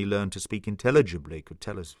 even when he learned to speak intelligibly, could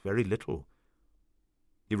tell us very little.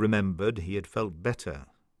 He remembered he had felt better,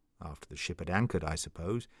 after the ship had anchored, I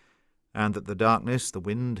suppose, and that the darkness, the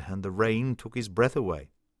wind, and the rain took his breath away.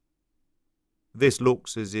 This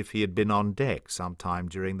looks as if he had been on deck some time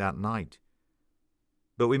during that night.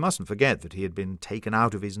 But we mustn't forget that he had been taken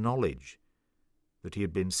out of his knowledge, that he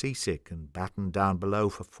had been seasick and battened down below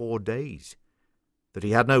for 4 days, that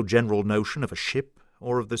he had no general notion of a ship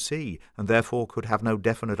or of the sea, and therefore could have no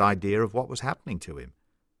definite idea of what was happening to him.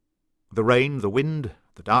 The rain, the wind,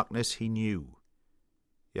 the darkness he knew.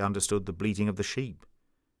 He understood the bleating of the sheep,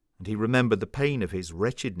 and he remembered the pain of his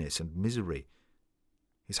wretchedness and misery,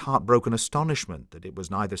 his heartbroken astonishment that it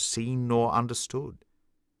was neither seen nor understood,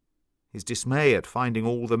 his dismay at finding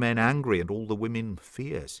all the men angry and all the women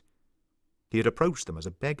fierce. He had approached them as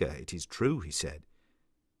a beggar, it is true, he said,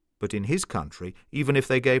 but in his country, even if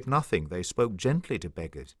they gave nothing, they spoke gently to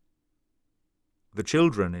beggars. The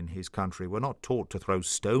children in his country were not taught to throw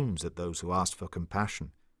stones at those who asked for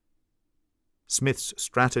compassion. Smith's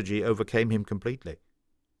strategy overcame him completely.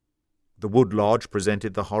 The wood lodge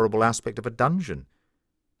presented the horrible aspect of a dungeon.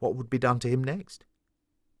 What would be done to him next?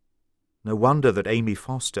 No wonder that Amy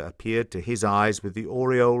Foster appeared to his eyes with the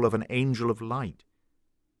aureole of an angel of light.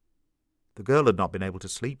 The girl had not been able to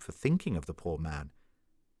sleep for thinking of the poor man,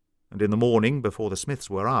 and in the morning, before the Smiths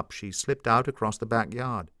were up, she slipped out across the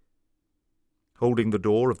backyard. Holding the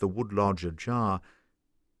door of the wood lodge ajar,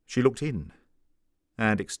 she looked in,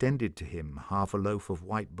 and extended to him half a loaf of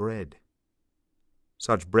white bread.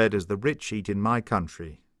 "Such bread as the rich eat in my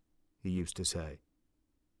country," he used to say.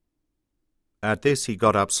 At this he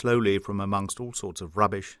got up slowly from amongst all sorts of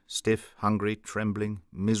rubbish, stiff, hungry, trembling,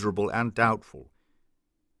 miserable, and doubtful.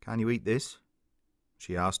 "Can you eat this?"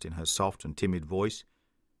 she asked in her soft and timid voice.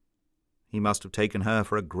 He must have taken her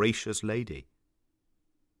for a gracious lady.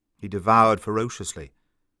 He devoured ferociously,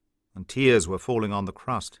 and tears were falling on the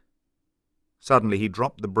crust. Suddenly he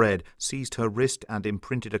dropped the bread, seized her wrist, and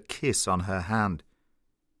imprinted a kiss on her hand.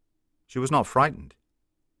 She was not frightened.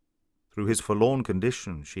 Through his forlorn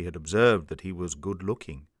condition she had observed that he was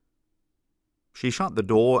good-looking. She shut the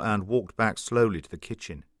door and walked back slowly to the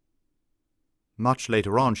kitchen. Much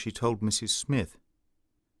later on she told Mrs. Smith,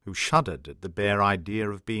 who shuddered at the bare idea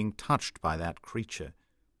of being touched by that creature.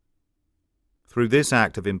 Through this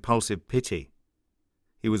act of impulsive pity,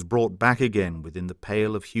 he was brought back again within the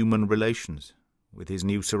pale of human relations with his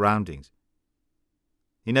new surroundings.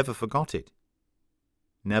 He never forgot it.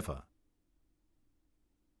 Never.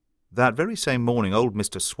 That very same morning old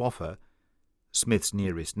Mr. Swaffer, Smith's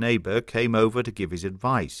nearest neighbour, came over to give his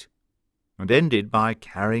advice, and ended by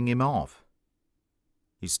carrying him off.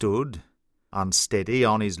 He stood, unsteady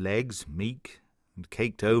on his legs, meek, and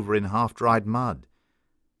caked over in half-dried mud,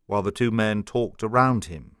 while the 2 men talked around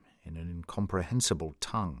him in an incomprehensible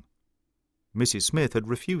tongue. Mrs. Smith had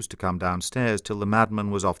refused to come downstairs till the madman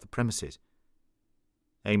was off the premises.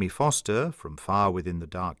 Amy Foster, from far within the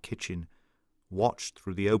dark kitchen, watched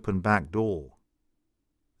through the open back door,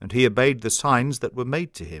 and he obeyed the signs that were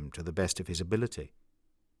made to him to the best of his ability.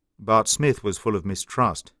 But Smith was full of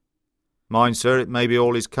mistrust. "Mind, sir, it may be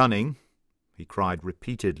all his cunning," he cried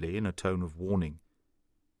repeatedly in a tone of warning.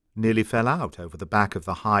 Nearly fell out over the back of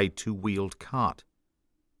the high 2-wheeled cart.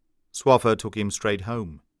 Swaffer took him straight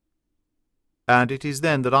home. And it is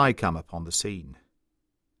then that I come upon the scene.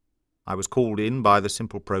 I was called in by the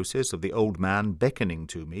simple process of the old man beckoning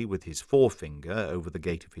to me with his forefinger over the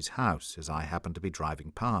gate of his house as I happened to be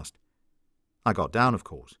driving past. I got down, of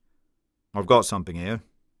course. "I've got something here,"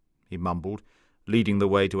 he mumbled, leading the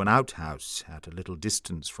way to an outhouse at a little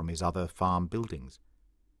distance from his other farm buildings.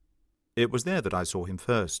 It was there that I saw him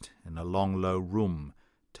first, in a long low room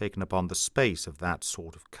taken upon the space of that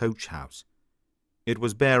sort of coach-house. It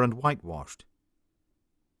was bare and whitewashed,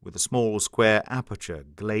 with a small square aperture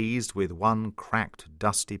glazed with one cracked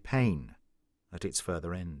dusty pane at its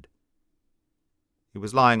further end. He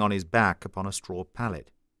was lying on his back upon a straw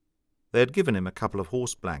pallet. They had given him a couple of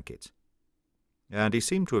horse blankets, and he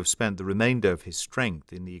seemed to have spent the remainder of his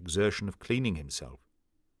strength in the exertion of cleaning himself.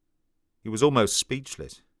 He was almost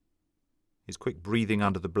speechless. His quick breathing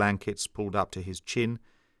under the blankets pulled up to his chin,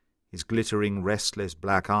 his glittering, restless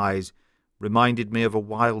black eyes reminded me of a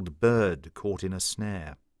wild bird caught in a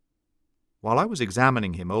snare. While I was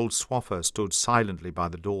examining him, old Swaffer stood silently by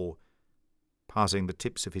the door, passing the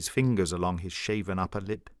tips of his fingers along his shaven upper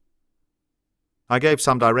lip. I gave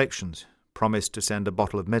some directions, promised to send a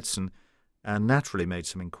bottle of medicine, and naturally made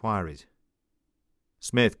some inquiries.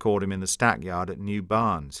 Smith caught him in the stackyard at New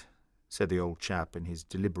Barnes, said the old chap in his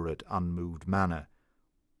deliberate, unmoved manner,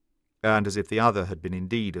 and as if the other had been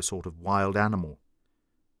indeed a sort of wild animal.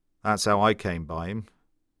 "That's how I came by him.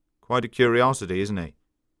 Quite a curiosity, isn't he?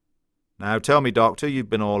 Now tell me, Doctor, you've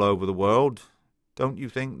been all over the world. Don't you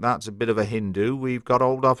think that's a bit of a Hindu we've got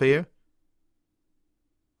hold of here?"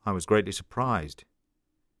 I was greatly surprised.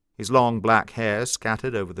 His long black hair,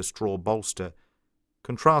 scattered over the straw bolster,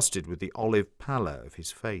 contrasted with the olive pallor of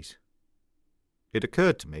his face. It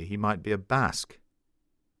occurred to me he might be a Basque.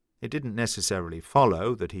 It didn't necessarily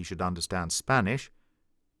follow that he should understand Spanish,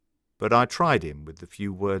 but I tried him with the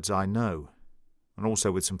few words I know, and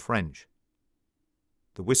also with some French.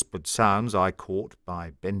 The whispered sounds I caught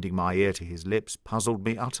by bending my ear to his lips puzzled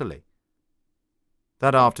me utterly.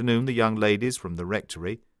 That afternoon the young ladies from the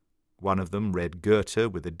rectory, one of them read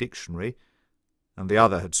Goethe with a dictionary, and the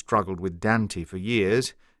other had struggled with Dante for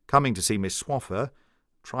years, coming to see Miss Swaffer,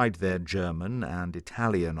 tried their German and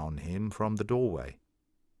Italian on him from the doorway.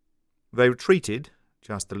 They retreated,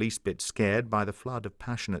 just the least bit scared by the flood of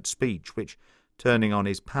passionate speech which, turning on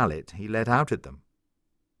his palate, he let out at them.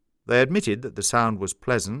 They admitted that the sound was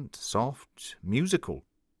pleasant, soft, musical,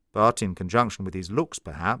 but in conjunction with his looks,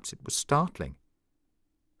 perhaps, it was startling.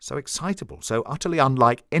 So excitable, so utterly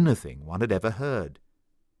unlike anything one had ever heard.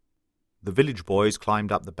 The village boys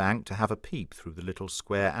climbed up the bank to have a peep through the little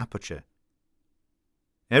square aperture.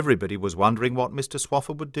 Everybody was wondering what Mr.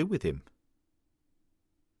 Swaffer would do with him.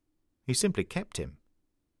 He simply kept him.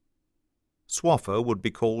 Swaffer would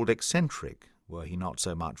be called eccentric, were he not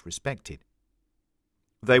so much respected.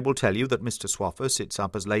 They will tell you that Mr. Swaffer sits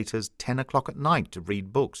up as late as 10 o'clock at night to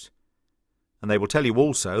read books, and they will tell you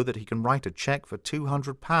also that he can write a cheque for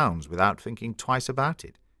 £200 without thinking twice about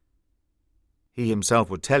it. He himself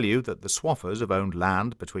would tell you that the Swaffers have owned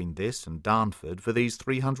land between this and Darnford for these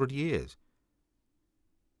 300 years.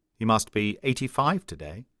 He must be 85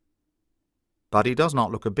 today, but he does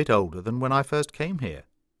not look a bit older than when I first came here.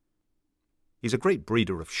 He's a great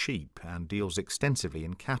breeder of sheep and deals extensively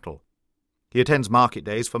in cattle. He attends market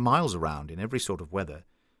days for miles around in every sort of weather,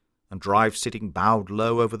 and drives sitting bowed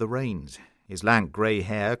low over the reins, his lank grey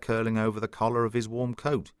hair curling over the collar of his warm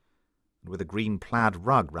coat, and with a green plaid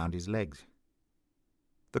rug round his legs.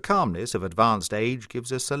 The calmness of advanced age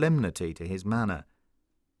gives a solemnity to his manner.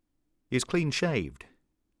 He is clean-shaved.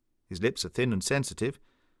 His lips are thin and sensitive.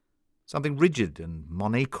 Something rigid and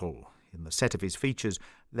monachal in the set of his features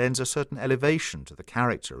lends a certain elevation to the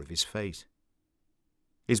character of his face.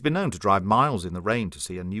 He has been known to drive miles in the rain to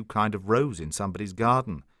see a new kind of rose in somebody's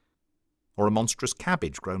garden, or a monstrous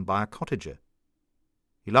cabbage grown by a cottager.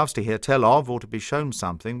 He loves to hear tell of or to be shown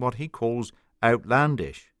something what he calls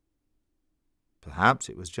outlandish. Perhaps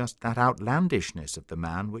it was just that outlandishness of the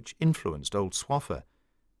man which influenced old Swaffer.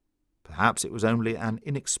 Perhaps it was only an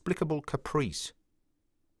inexplicable caprice.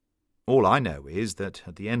 All I know is that,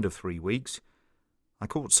 at the end of 3 weeks, I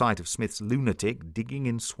caught sight of Smith's lunatic digging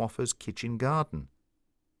in Swaffer's kitchen garden.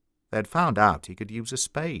 They had found out he could use a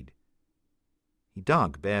spade. He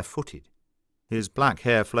dug barefooted. His black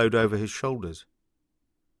hair flowed over his shoulders.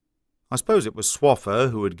 I suppose it was Swaffer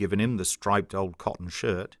who had given him the striped old cotton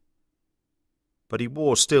shirt. But he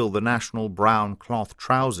wore still the national brown cloth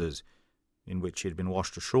trousers, in which he had been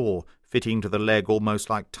washed ashore, fitting to the leg almost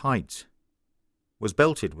like tights, was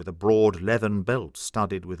belted with a broad leathern belt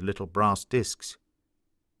studded with little brass discs,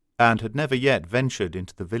 and had never yet ventured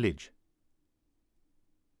into the village.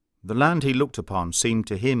 The land he looked upon seemed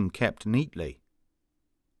to him kept neatly,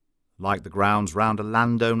 like the grounds round a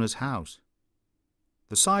landowner's house.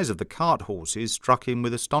 The size of the cart horses struck him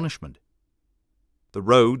with astonishment. The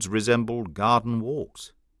roads resembled garden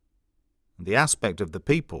walks, and the aspect of the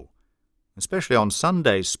people, especially on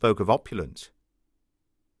Sundays, spoke of opulence.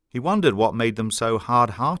 He wondered what made them so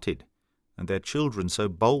hard-hearted, and their children so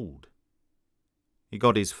bold. He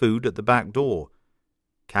got his food at the back door,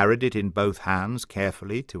 carried it in both hands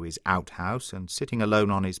carefully to his outhouse, and sitting alone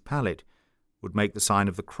on his pallet, would make the sign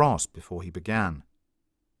of the cross before he began.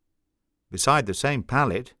 Beside the same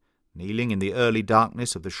pallet, kneeling in the early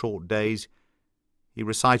darkness of the short days, he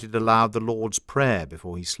recited aloud the Lord's Prayer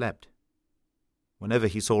before he slept. Whenever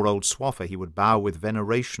he saw old Swaffer, he would bow with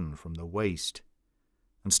veneration from the waist,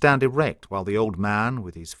 and stand erect while the old man,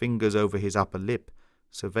 with his fingers over his upper lip,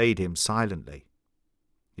 surveyed him silently.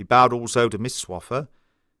 He bowed also to Miss Swaffer,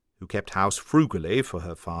 who kept house frugally for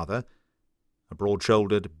her father, a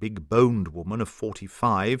broad-shouldered, big-boned woman of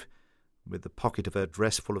 45, with the pocket of her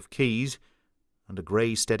dress full of keys, and a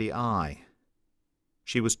grey steady eye.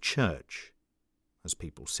 She was church, as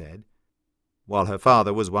people said, while her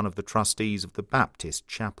father was one of the trustees of the Baptist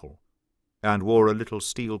chapel, and wore a little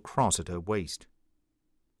steel cross at her waist.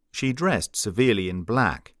 She dressed severely in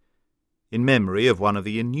black, in memory of one of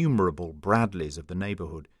the innumerable Bradleys of the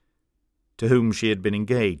neighbourhood, to whom she had been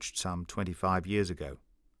engaged some 25 years ago.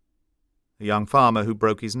 A young farmer who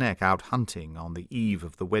broke his neck out hunting on the eve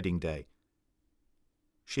of the wedding day.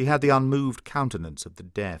 She had the unmoved countenance of the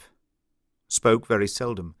deaf, spoke very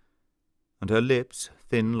seldom, and her lips,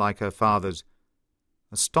 thin like her father's,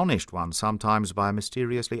 astonished one sometimes by a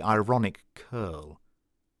mysteriously ironic curl.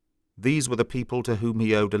 These were the people to whom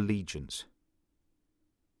he owed allegiance.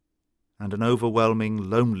 And an overwhelming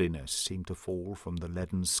loneliness seemed to fall from the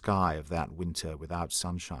leaden sky of that winter without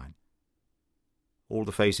sunshine. All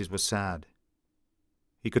the faces were sad.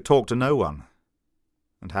 He could talk to no one,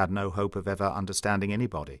 and had no hope of ever understanding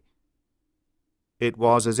anybody. It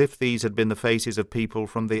was as if these had been the faces of people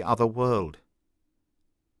from the other world.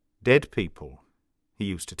 Dead people, he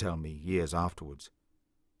used to tell me years afterwards.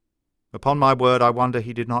 Upon my word, I wonder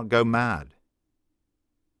he did not go mad.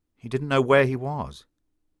 He didn't know where he was.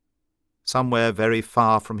 Somewhere very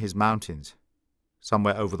far from his mountains,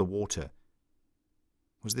 somewhere over the water.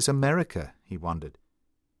 Was this America, he wondered?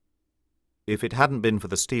 If it hadn't been for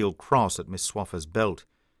the steel cross at Miss Swaffer's belt,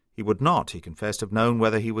 he would not, he confessed, have known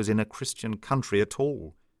whether he was in a Christian country at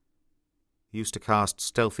all. He used to cast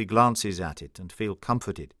stealthy glances at it and feel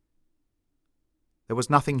comforted. There was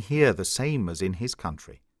nothing here the same as in his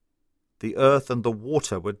country. The earth and the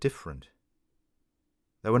water were different.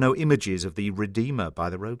 There were no images of the Redeemer by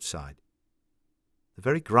the roadside. The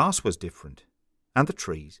very grass was different, and the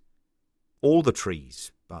trees. All the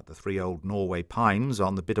trees, but the 3 old Norway pines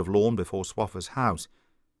on the bit of lawn before Swaffer's house,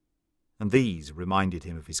 and these reminded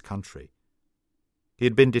him of his country. He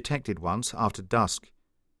had been detected once, after dusk,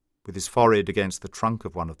 with his forehead against the trunk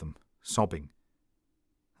of one of them, sobbing,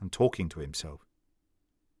 and talking to himself.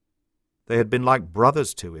 They had been like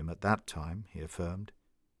brothers to him at that time, he affirmed.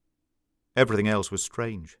 Everything else was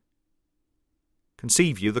strange.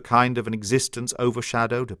 Conceive you the kind of an existence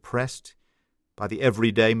overshadowed, oppressed, by the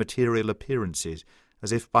everyday material appearances,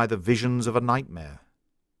 as if by the visions of a nightmare.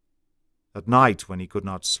 At night, when he could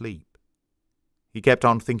not sleep, he kept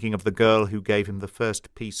on thinking of the girl who gave him the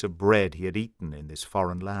first piece of bread he had eaten in this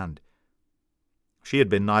foreign land. She had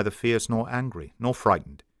been neither fierce nor angry, nor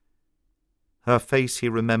frightened. Her face he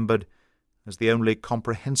remembered as the only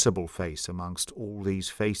comprehensible face amongst all these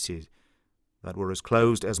faces that were as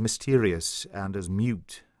closed, as mysterious, and as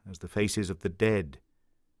mute as the faces of the dead,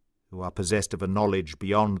 who are possessed of a knowledge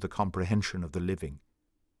beyond the comprehension of the living.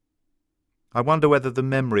 I wonder whether the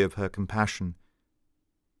memory of her compassion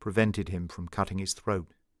prevented him from cutting his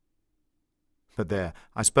throat. But there,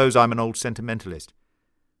 I suppose I'm an old sentimentalist,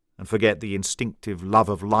 and forget the instinctive love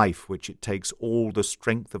of life which it takes all the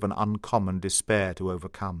strength of an uncommon despair to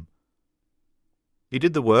overcome. He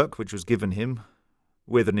did the work which was given him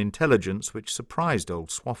with an intelligence which surprised old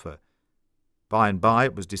Swaffer. By and by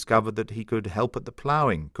it was discovered that he could help at the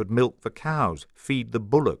ploughing, could milk the cows, feed the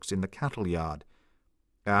bullocks in the cattle yard,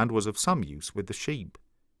 and was of some use with the sheep.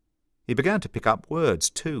 He began to pick up words,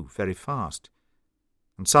 too, very fast,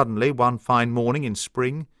 and suddenly, one fine morning in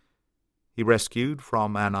spring, he rescued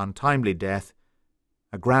from an untimely death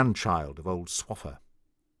a grandchild of old Swaffer.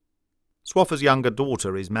 Swaffer's younger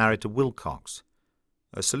daughter is married to Wilcox,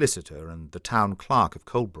 a solicitor and the town clerk of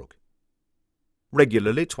Colebrook.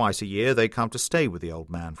 Regularly, twice a year, they come to stay with the old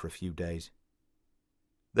man for a few days.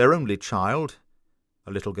 Their only child,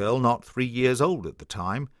 a little girl not 3 years old at the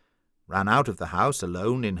time, ran out of the house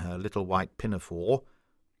alone in her little white pinafore,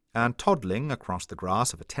 and toddling across the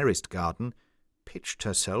grass of a terraced garden, pitched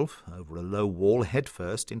herself over a low wall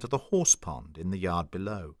headfirst into the horse pond in the yard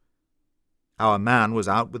below. Our man was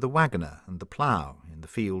out with the waggoner and the plough in the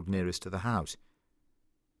field nearest to the house,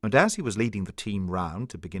 and as he was leading the team round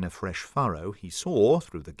to begin a fresh furrow, he saw,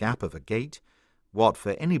 through the gap of a gate, what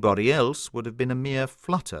for anybody else would have been a mere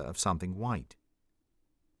flutter of something white.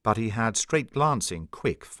 But he had straight-glancing,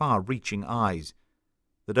 quick, far-reaching eyes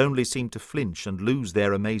that only seemed to flinch and lose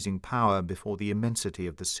their amazing power before the immensity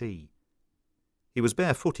of the sea. He was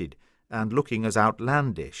barefooted, and looking as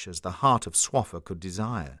outlandish as the heart of Swaffer could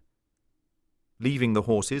desire. Leaving the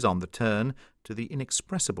horses on the turn, to the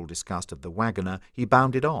inexpressible disgust of the waggoner, he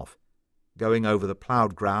bounded off, going over the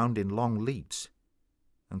ploughed ground in long leaps,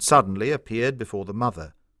 and suddenly appeared before the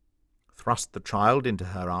mother, thrust the child into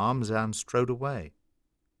her arms, and strode away.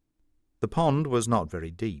 The pond was not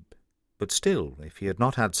very deep, but still, if he had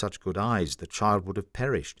not had such good eyes, the child would have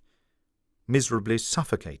perished, miserably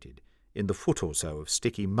suffocated in the foot or so of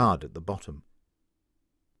sticky mud at the bottom.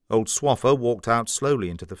 Old Swaffer walked out slowly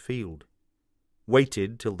into the field,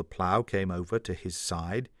 waited till the plough came over to his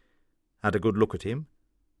side, had a good look at him,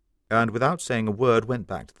 and without saying a word went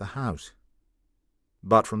back to the house.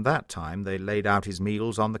 but from that time they laid out his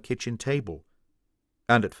meals on the kitchen table,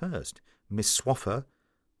 and at first Miss Swaffer,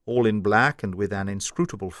 all in black and with an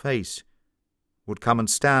inscrutable face, would come and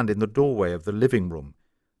stand in the doorway of the living-room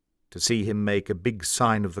to see him make a big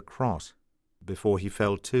sign of the cross before he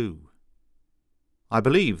fell to. I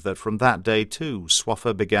believe that from that day, too,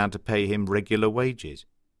 Swaffer began to pay him regular wages.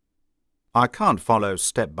 I can't follow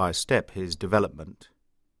step by step his development.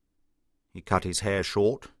 He cut his hair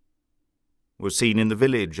short, was seen in the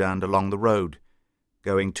village and along the road,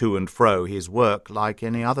 going to and fro his work like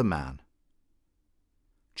any other man.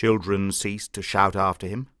 Children ceased to shout after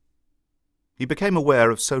him. He became aware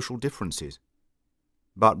of social differences,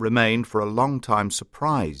 but remained for a long time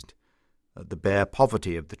surprised at the bare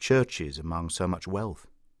poverty of the churches among so much wealth.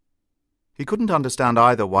 He couldn't understand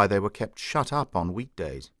either why they were kept shut up on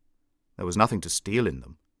weekdays. There was nothing to steal in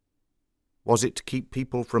them. Was it to keep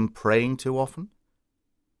people from praying too often?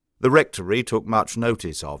 The rectory took much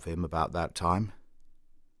notice of him about that time,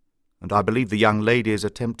 and I believe the young ladies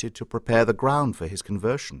attempted to prepare the ground for his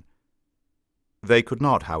conversion. They could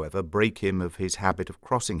not, however, break him of his habit of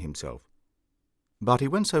crossing himself, but he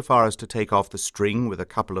went so far as to take off the string with a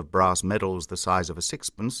couple of brass medals the size of a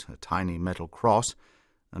sixpence, a tiny metal cross,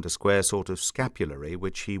 and a square sort of scapulary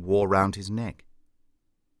which he wore round his neck.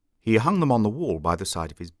 He hung them on the wall by the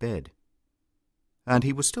side of his bed, and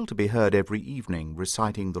he was still to be heard every evening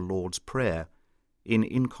reciting the Lord's Prayer in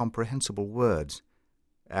incomprehensible words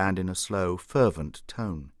and in a slow, fervent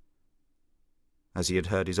tone, as he had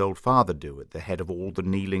heard his old father do at the head of all the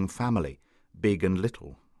kneeling family, big and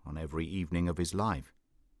little, on every evening of his life.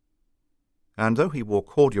 And though he wore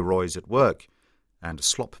corduroys at work and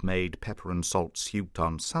slop-made pepper and salt suit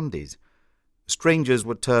on Sundays, strangers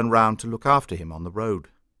would turn round to look after him on the road.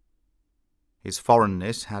 His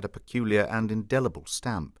foreignness had a peculiar and indelible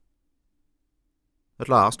stamp. At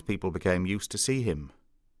last people became used to see him,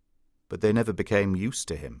 but they never became used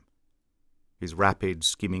to him. His rapid,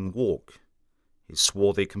 skimming walk, his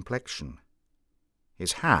swarthy complexion,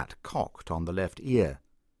 his hat cocked on the left ear,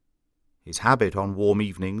 his habit on warm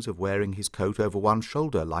evenings of wearing his coat over one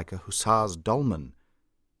shoulder like a hussar's dolman,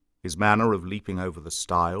 his manner of leaping over the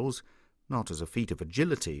stiles, not as a feat of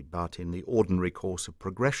agility, but in the ordinary course of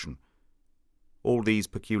progression. All these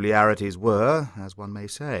peculiarities were, as one may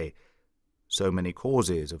say, so many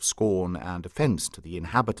causes of scorn and offence to the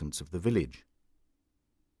inhabitants of the village.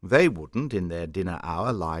 They wouldn't, in their dinner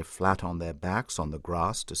hour, lie flat on their backs on the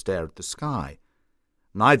grass to stare at the sky.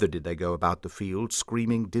 Neither did they go about the field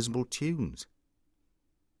screaming dismal tunes.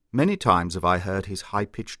 Many times have I heard his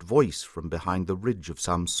high-pitched voice from behind the ridge of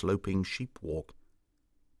some sloping sheep-walk,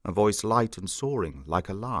 a voice light and soaring like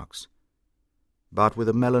a lark's, but with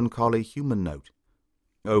a melancholy human note,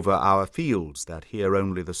 over our fields that hear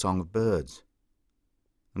only the song of birds.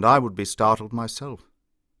 And I would be startled myself.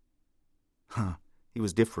 He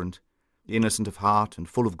was different, innocent of heart and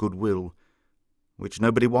full of goodwill, which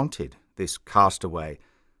nobody wanted, this castaway,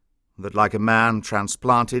 that like a man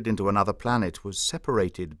transplanted into another planet was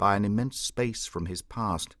separated by an immense space from his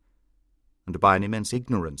past, and by an immense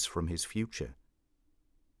ignorance from his future.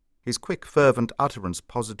 His quick, fervent utterance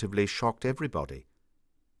positively shocked everybody.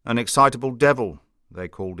 An excitable devil, they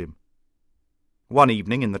called him. One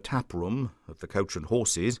evening in the tap-room of the Coach and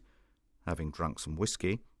Horses, having drunk some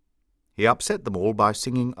whisky, he upset them all by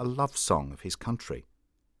singing a love song of his country.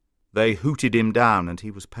 They hooted him down, and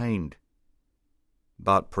he was pained.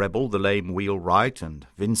 But Prebble, the lame wheelwright, and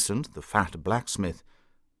Vincent, the fat blacksmith,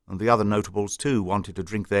 and the other notables too, wanted to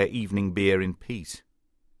drink their evening beer in peace.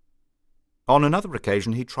 On another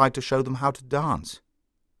occasion he tried to show them how to dance.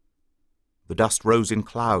 The dust rose in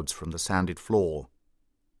clouds from the sanded floor.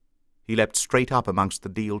 He leapt straight up amongst the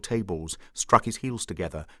deal tables, struck his heels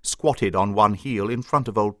together, squatted on one heel in front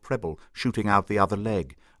of old Prebble, shooting out the other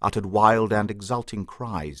leg, uttered wild and exulting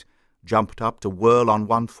cries, jumped up to whirl on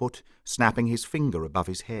one foot, snapping his finger above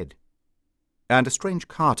his head. And a strange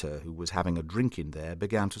carter, who was having a drink in there,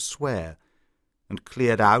 began to swear, and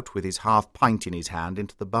cleared out with his half-pint in his hand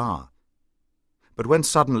into the bar. But when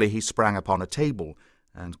suddenly he sprang upon a table,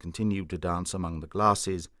 and continued to dance among the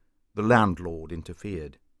glasses, the landlord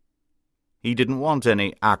interfered. He didn't want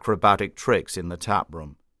any acrobatic tricks in the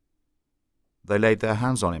tap-room. They laid their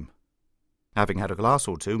hands on him. Having had a glass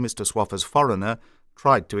or two, Mr. Swaffer's foreigner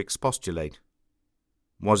tried to expostulate.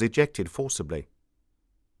 Was ejected forcibly.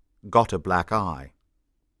 Got a black eye.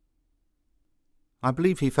 I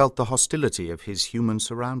believe he felt the hostility of his human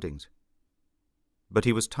surroundings. But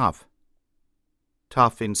he was tough.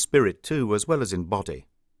 Tough in spirit, too, as well as in body.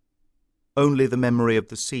 Only the memory of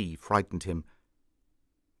the sea frightened him,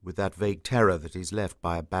 with that vague terror that is left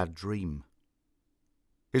by a bad dream.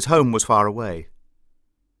 His home was far away,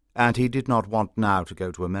 and he did not want now to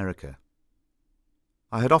go to America.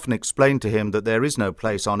 I had often explained to him that there is no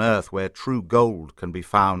place on earth where true gold can be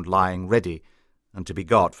found lying ready and to be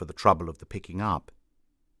got for the trouble of the picking up.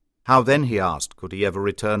 How then, he asked, could he ever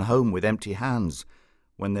return home with empty hands,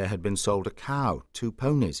 when there had been sold a cow, 2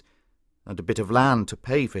 ponies, and a bit of land to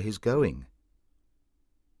pay for his going?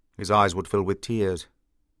 His eyes would fill with tears,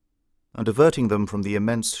 and averting them from the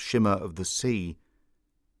immense shimmer of the sea,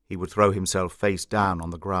 he would throw himself face down on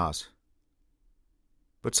the grass.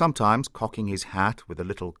 But sometimes, cocking his hat with a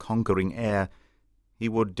little conquering air, he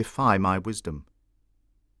would defy my wisdom.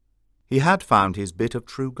 He had found his bit of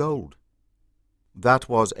true gold. That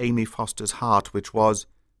was Amy Foster's heart, which was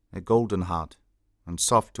a golden heart, and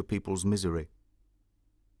soft to people's misery,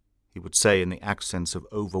 he would say in the accents of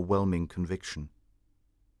overwhelming conviction.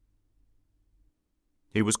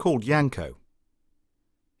 He was called Yanko.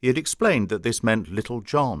 He had explained that this meant Little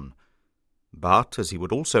John, but, as he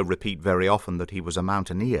would also repeat very often that he was a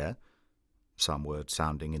mountaineer, some word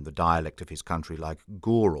sounding in the dialect of his country like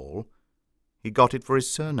Goral, he got it for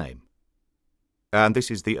his surname. And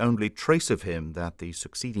this is the only trace of him that the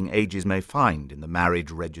succeeding ages may find in the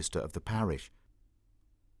marriage register of the parish.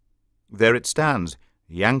 There it stands,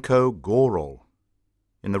 Yanko Goral,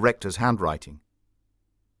 in the rector's handwriting.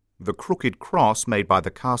 The crooked cross made by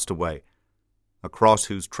the castaway, a cross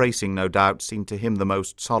whose tracing no doubt seemed to him the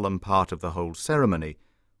most solemn part of the whole ceremony,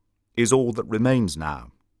 is all that remains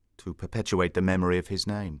now to perpetuate the memory of his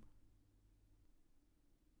name.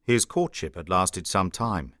 His courtship had lasted some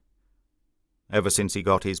time, ever since he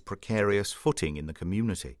got his precarious footing in the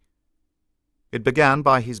community. It began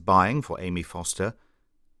by his buying for Amy Foster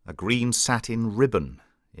a green satin ribbon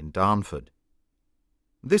in Darnford.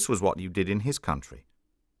 This was what you did in his country.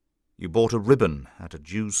 You bought a ribbon at a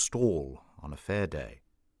Jew's stall on a fair day.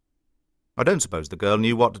 I don't suppose the girl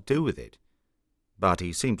knew what to do with it, but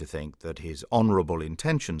he seemed to think that his honourable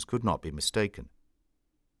intentions could not be mistaken.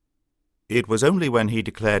 It was only when he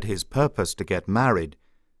declared his purpose to get married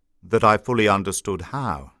that I fully understood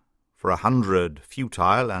how, for 100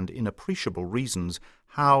 futile and inappreciable reasons,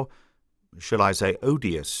 how, shall I say,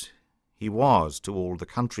 odious he was to all the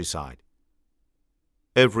countryside.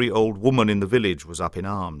 Every old woman in the village was up in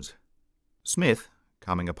arms. Smith,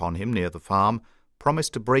 coming upon him near the farm,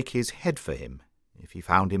 promised to break his head for him if he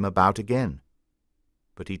found him about again.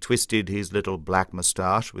 But he twisted his little black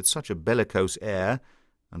moustache with such a bellicose air,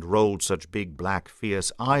 and rolled such big black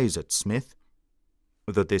fierce eyes at Smith,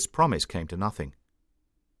 that this promise came to nothing.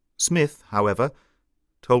 Smith, however,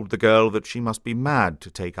 told the girl that she must be mad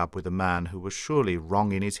to take up with a man who was surely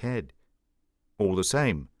wrong in his head. All the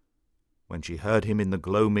same, when she heard him in the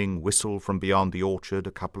gloaming whistle from beyond the orchard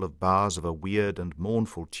a couple of bars of a weird and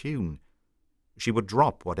mournful tune, she would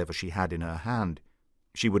drop whatever she had in her hand.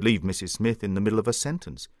 She would leave Mrs. Smith in the middle of a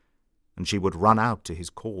sentence, and she would run out to his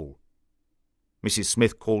call. Mrs.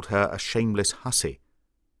 Smith called her a shameless hussy.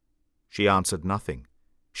 She answered nothing.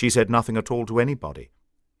 She said nothing at all to anybody,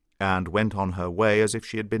 and went on her way as if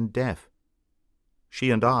she had been deaf. She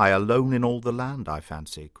and I, alone in all the land, I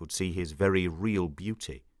fancy, could see his very real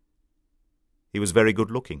beauty. He was very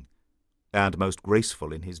good-looking, and most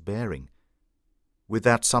graceful in his bearing, with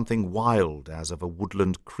that something wild as of a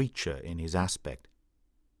woodland creature in his aspect.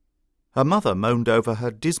 Her mother moaned over her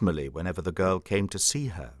dismally whenever the girl came to see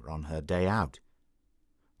her on her day out.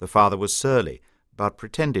 The father was surly, but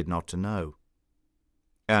pretended not to know.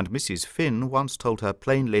 And Mrs. Finn once told her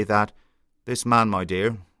plainly that "this man, my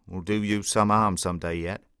dear, will do you some harm some day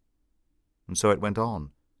yet." And so it went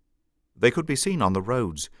on. They could be seen on the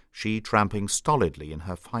roads, she tramping stolidly in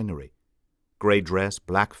her finery, grey dress,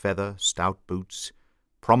 black feather, stout boots,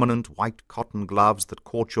 prominent white cotton gloves that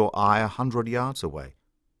caught your eye 100 yards away,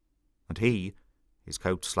 and he, his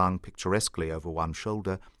coat slung picturesquely over one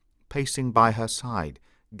shoulder, pacing by her side,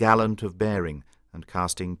 gallant of bearing, and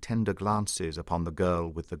casting tender glances upon the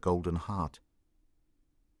girl with the golden heart.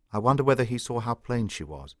 I wonder whether he saw how plain she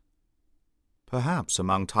was. Perhaps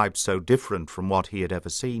among types so different from what he had ever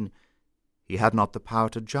seen, he had not the power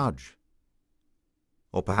to judge.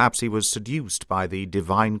 Or perhaps he was seduced by the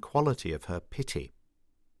divine quality of her pity.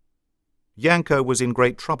 Yanko was in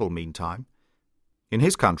great trouble meantime. In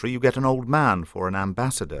his country you get an old man for an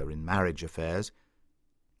ambassador in marriage affairs.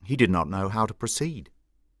 He did not know how to proceed.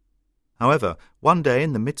 However, one day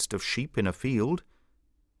in the midst of sheep in a field,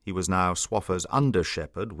 he was now Swaffer's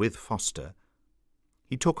under-shepherd with Foster,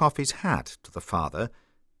 he took off his hat to the father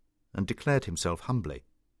and declared himself humbly.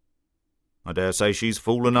 "I dare say she's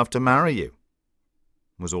fool enough to marry you,"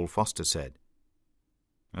 was all Foster said.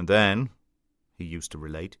 "And then," he used to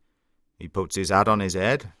relate, "he puts his hat on his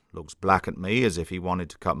head, looks black at me as if he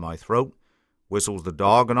wanted to cut my throat, whistles the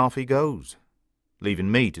dog, and off he goes, leaving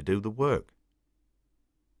me to do the work.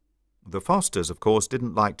 The Fosters, of course,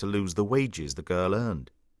 didn't like to lose the wages the girl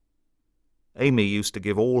earned. Amy used to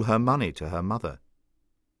give all her money to her mother.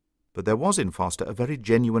 But there was in Foster a very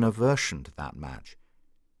genuine aversion to that match.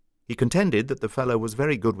 He contended that the fellow was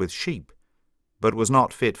very good with sheep, but was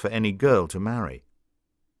not fit for any girl to marry.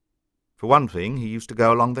 For one thing, he used to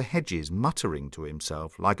go along the hedges muttering to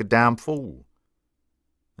himself like a damn fool.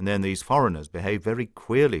 And then these foreigners behave very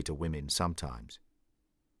queerly to women sometimes.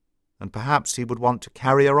 And perhaps he would want to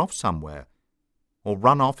carry her off somewhere, or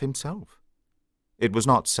run off himself. It was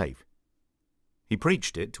not safe. He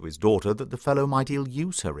preached it to his daughter that the fellow might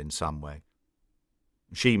ill-use her in some way.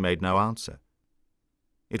 She made no answer.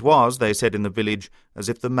 It was, they said in the village, as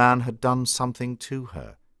if the man had done something to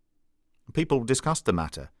her. People discussed the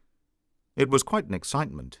matter. It was quite an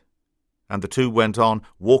excitement, and the two went on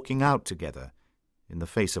walking out together in the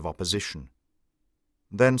face of opposition.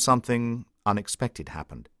 Then something unexpected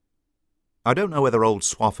happened. I don't know whether old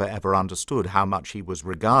Swaffer ever understood how much he was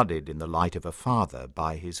regarded in the light of a father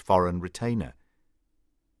by his foreign retainer.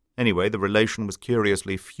 Anyway, the relation was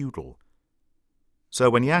curiously feudal. So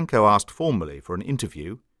when Yanko asked formally for an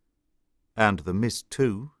interview, and the Miss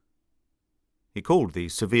too, he called the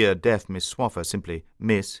severe deaf Miss Swaffer simply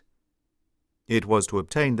Miss, it was to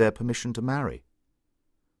obtain their permission to marry.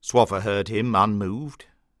 Swaffer heard him unmoved,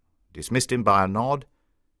 dismissed him by a nod,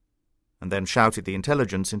 and then shouted the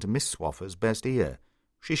intelligence into Miss Swaffer's best ear.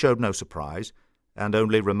 She showed no surprise, and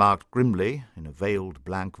only remarked grimly, in a veiled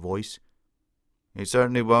blank voice, "He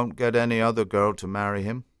certainly won't get any other girl to marry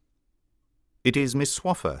him." It is Miss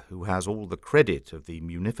Swaffer who has all the credit of the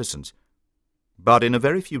munificence, but in a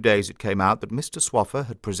very few days it came out that Mr. Swaffer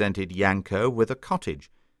had presented Yanko with a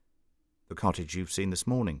cottage, the cottage you've seen this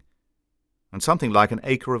morning, and something like an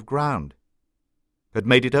acre of ground, had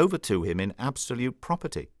made it over to him in absolute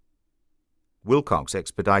property. Wilcox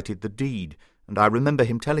expedited the deed, and I remember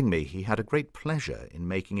him telling me he had a great pleasure in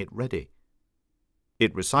making it ready.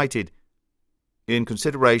 It recited, "In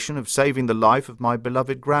consideration of saving the life of my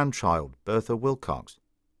beloved grandchild, Bertha Wilcox."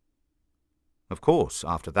 Of course,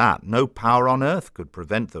 after that, no power on earth could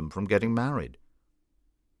prevent them from getting married.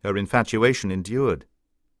 Her infatuation endured.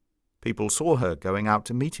 People saw her going out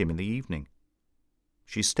to meet him in the evening.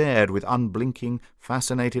 She stared with unblinking,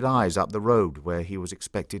 fascinated eyes up the road where he was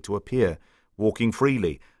expected to appear, walking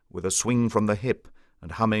freely, with a swing from the hip,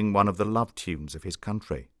 and humming one of the love tunes of his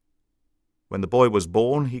country. When the boy was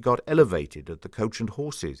born, he got elevated at the Coach and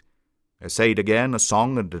Horses, essayed again a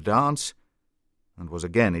song and a dance, and was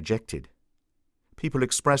again ejected. People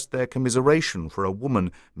expressed their commiseration for a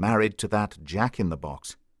woman married to that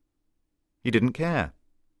jack-in-the-box. He didn't care.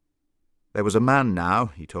 There was a man now,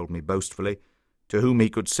 he told me boastfully, to whom he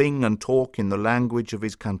could sing and talk in the language of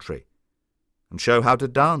his country, and show how to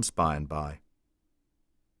dance by and by.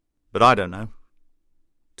 But I don't know.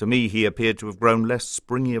 To me he appeared to have grown less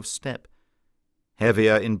springy of step,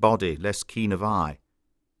 heavier in body, less keen of eye.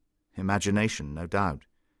 Imagination, no doubt.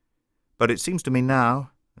 But it seems to me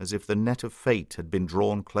now as if the net of fate had been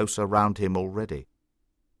drawn closer round him already.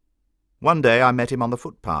 One day I met him on the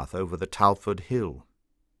footpath over the Talford Hill.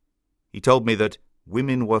 He told me that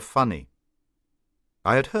women were funny.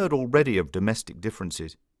 I had heard already of domestic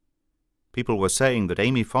differences. People were saying that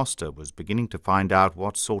Amy Foster was beginning to find out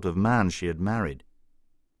what sort of man she had married.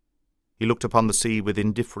 He looked upon the sea with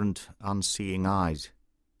indifferent, unseeing eyes.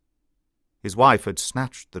 His wife had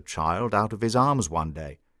snatched the child out of his arms one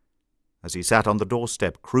day, as he sat on the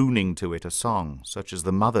doorstep crooning to it a song such as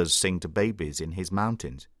the mothers sing to babies in his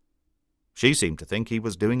mountains. She seemed to think he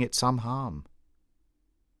was doing it some harm.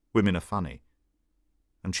 Women are funny,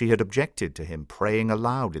 and she had objected to him praying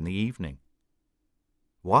aloud in the evening.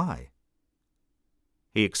 Why?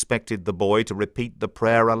 He expected the boy to repeat the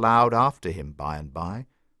prayer aloud after him by and by,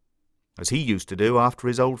 as he used to do after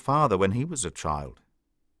his old father when he was a child,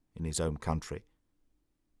 in his own country.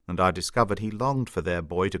 And I discovered he longed for their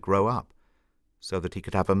boy to grow up, so that he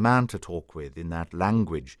could have a man to talk with in that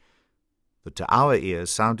language that to our ears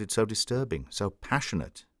sounded so disturbing, so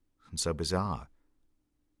passionate, and so bizarre.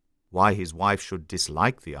 Why his wife should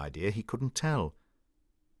dislike the idea he couldn't tell.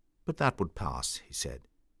 But that would pass, he said.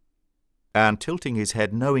 And tilting his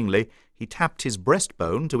head knowingly, he tapped his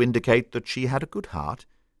breastbone to indicate that she had a good heart,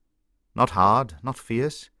 not hard, not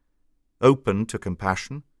fierce, open to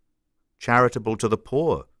compassion, charitable to the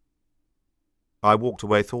poor. I walked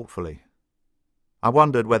away thoughtfully. I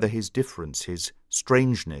wondered whether his difference, his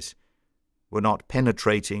strangeness, were not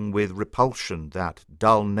penetrating with repulsion that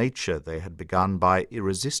dull nature they had begun by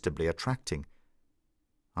irresistibly attracting.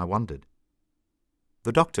 I wondered.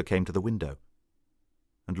 The doctor came to the window,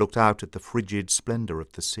 and looked out at the frigid splendour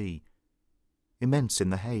of the sea, immense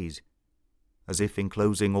in the haze, as if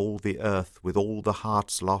enclosing all the earth with all the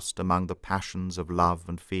hearts lost among the passions of love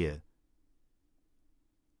and fear.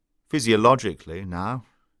 "Physiologically, now,"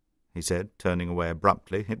 he said, turning away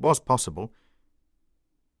abruptly, "it was possible.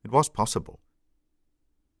 It was possible."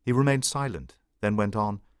 He remained silent, then went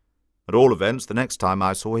on. "At all events, the next time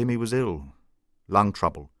I saw him he was ill. Lung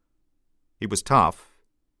trouble. He was tough,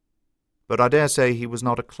 but I dare say he was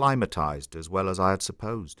not acclimatized as well as I had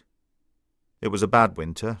supposed. It was a bad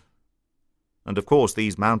winter, and of course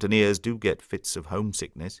these mountaineers do get fits of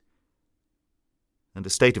homesickness, and a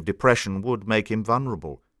state of depression would make him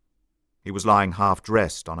vulnerable. He was lying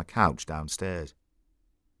half-dressed on a couch downstairs.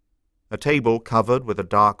 A table covered with a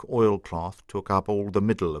dark oilcloth took up all the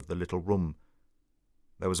middle of the little room.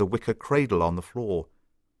 There was a wicker cradle on the floor,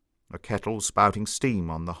 a kettle spouting steam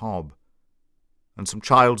on the hob, and some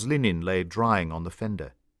child's linen lay drying on the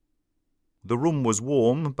fender. The room was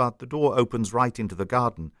warm, but the door opens right into the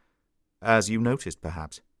garden, as you noticed,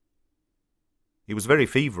 perhaps. He was very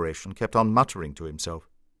feverish and kept on muttering to himself.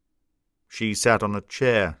 She sat on a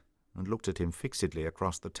chair and looked at him fixedly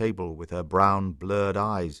across the table with her brown, blurred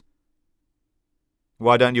eyes.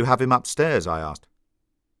 "Why don't you have him upstairs?" I asked.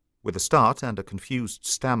 With a start and a confused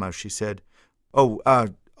stammer, she said,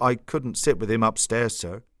 I couldn't sit with him upstairs,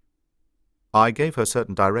 sir." I gave her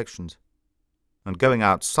certain directions, and going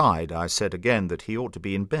outside I said again that he ought to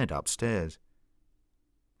be in bed upstairs.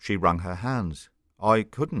 She wrung her hands. I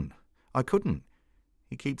couldn't.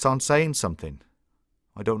 He keeps on saying something.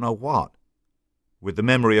 I don't know what." With the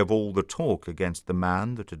memory of all the talk against the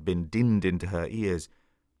man that had been dinned into her ears,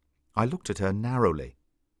 I looked at her narrowly.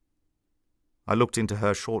 I looked into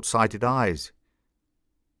her short-sighted eyes,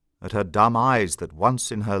 at her dumb eyes that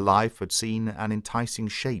once in her life had seen an enticing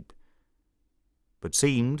shape, but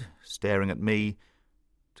seemed, staring at me,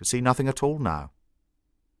 to see nothing at all now.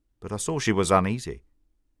 But I saw she was uneasy.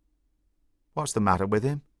 "What's the matter with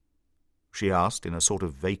him?" she asked in a sort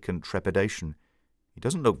of vacant trepidation. "He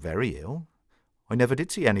doesn't look very ill. I never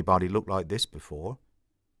did see anybody look like this before."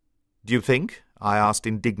 "Do you think," I asked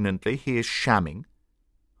indignantly, "he is shamming?"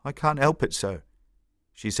 "I can't help it, sir,"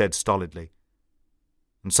 she said stolidly.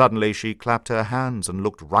 And suddenly she clapped her hands and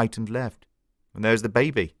looked right and left. "And there's the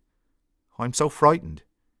baby. I'm so frightened.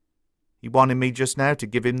 He wanted me just now to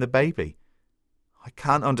give him the baby. I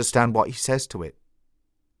can't understand what he says to it."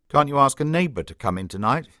 "Can't you ask a neighbour to come in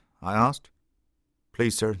tonight?" I asked.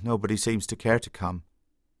 "Please, sir, nobody seems to care to come,"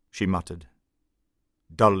 she muttered,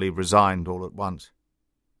 dully resigned all at once.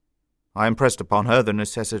 I impressed upon her the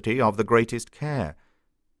necessity of the greatest care,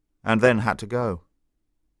 and then had to go.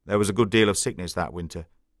 There was a good deal of sickness that winter.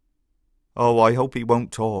 "Oh, I hope he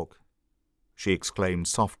won't talk," she exclaimed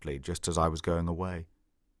softly just as I was going away.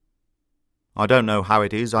 I don't know how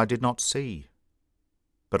it is I did not see,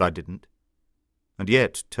 but I didn't. And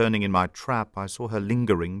yet, turning in my trap, I saw her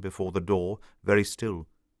lingering before the door, very still,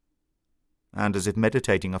 and as if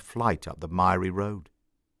meditating a flight up the miry road.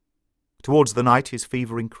 Towards the night his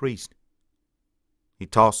fever increased. He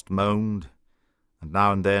tossed, moaned, and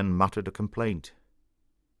now and then muttered a complaint.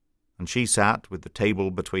 And she sat with the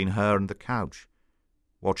table between her and the couch,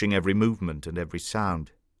 watching every movement and every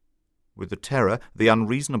sound, with the terror, the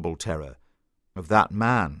unreasonable terror, of that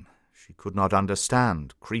man she could not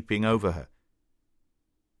understand creeping over her.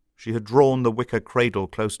 She had drawn the wicker cradle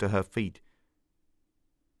close to her feet.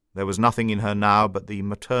 There was nothing in her now but the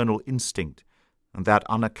maternal instinct and that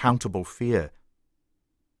unaccountable fear.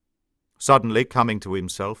 Suddenly coming to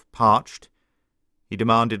himself, parched, he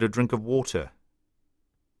demanded a drink of water.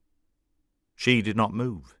 She did not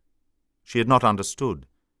move. She had not understood,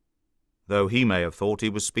 though he may have thought he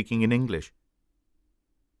was speaking in English.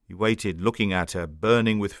 He waited, looking at her,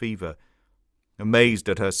 burning with fever, amazed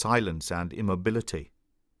at her silence and immobility.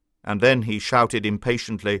 And then he shouted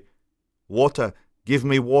impatiently, "Water! Give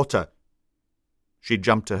me water!" She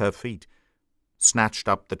jumped to her feet, snatched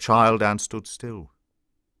up the child and stood still.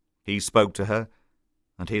 He spoke to her,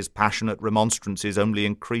 and his passionate remonstrances only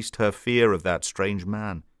increased her fear of that strange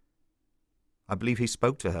man. I believe he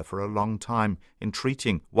spoke to her for a long time,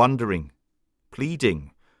 entreating, wondering,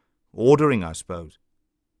 pleading, ordering, I suppose.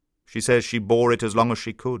 She says she bore it as long as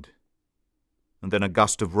she could. And then a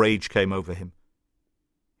gust of rage came over him.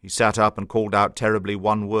 He sat up and called out terribly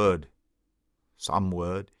one word. Some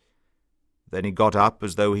word. Then he got up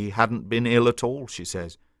as though he hadn't been ill at all, she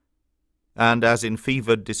says. And as in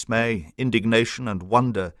fevered dismay, indignation and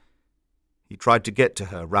wonder, he tried to get to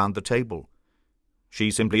her round the table. She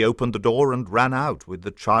simply opened the door and ran out with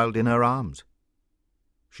the child in her arms.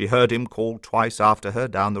 She heard him call twice after her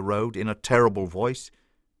down the road in a terrible voice,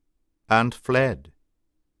 and fled.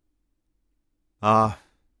 Ah,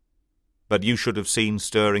 but you should have seen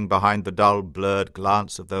stirring behind the dull, blurred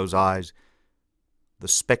glance of those eyes the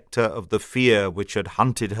spectre of the fear which had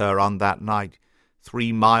hunted her on that night,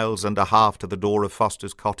 3 miles and a half to the door of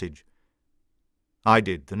Foster's cottage. I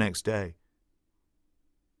did the next day.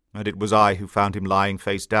 And it was I who found him lying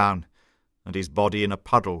face down, and his body in a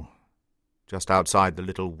puddle, just outside the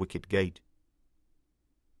little wicket gate.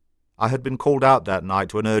 I had been called out that night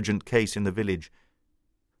to an urgent case in the village,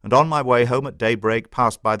 and on my way home at daybreak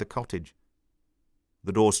passed by the cottage.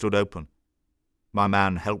 The door stood open. My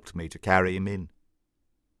man helped me to carry him in.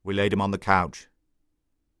 We laid him on the couch.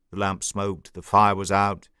 The lamp smoked, the fire was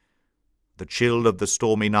out. The chill of the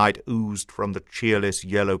stormy night oozed from the cheerless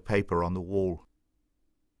yellow paper on the wall.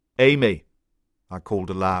 "Amy!" I called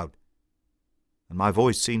aloud, and my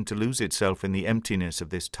voice seemed to lose itself in the emptiness of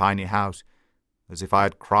this tiny house, as if I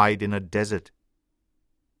had cried in a desert.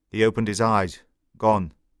 He opened his eyes.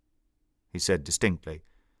 "Gone," he said distinctly.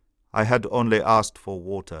 "I had only asked for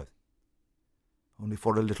water. Only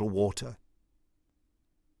for a little water."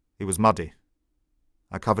 He was muddy.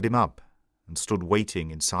 I covered him up and stood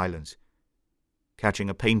waiting in silence, catching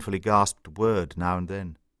a painfully gasped word now and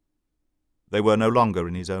then. They were no longer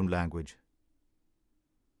in his own language.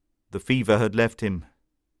 The fever had left him,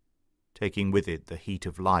 taking with it the heat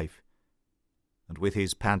of life, and with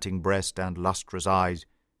his panting breast and lustrous eyes,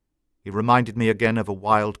 he reminded me again of a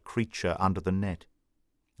wild creature under the net,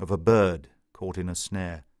 of a bird caught in a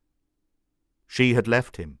snare. She had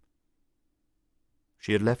left him.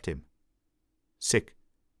 She had left him, sick,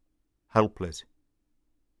 helpless,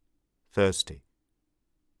 thirsty.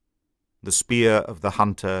 The spear of the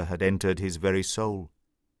hunter had entered his very soul.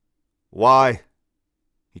 "Why?"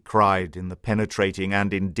 he cried in the penetrating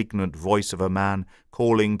and indignant voice of a man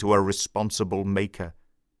calling to a responsible maker.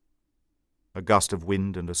 A gust of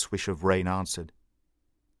wind and a swish of rain answered.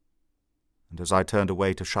 And as I turned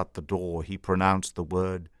away to shut the door, he pronounced the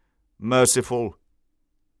word, "Merciful,"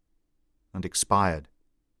 and expired.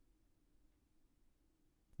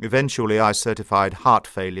 Eventually I certified heart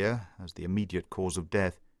failure as the immediate cause of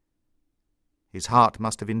death. His heart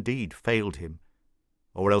must have indeed failed him,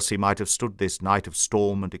 or else he might have stood this night of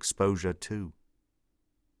storm and exposure too.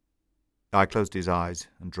 I closed his eyes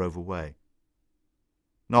and drove away.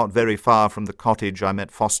 Not very far from the cottage I met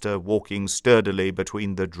Foster walking sturdily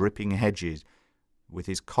between the dripping hedges, with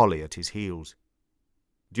his collie at his heels.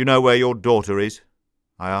 "Do you know where your daughter is?"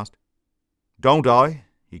 I asked. "Don't I?"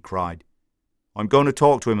 he cried. "I'm going to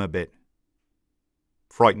talk to him a bit.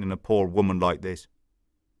 Frightening a poor woman like this."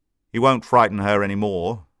 "He won't frighten her any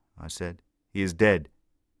more," I said. "He is dead."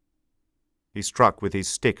 He struck with his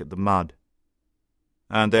stick at the mud.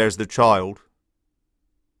 "And there's the child."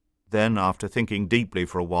 Then, after thinking deeply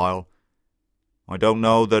for a while, "I don't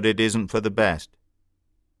know that it isn't for the best."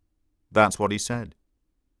 That's what he said.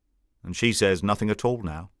 And she says nothing at all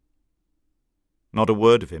now. Not a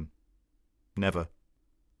word of him. Never.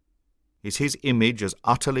 Is his image as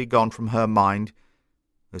utterly gone from her mind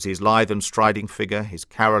as his lithe and striding figure, his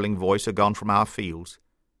carolling voice are gone from our fields?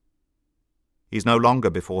 He is no longer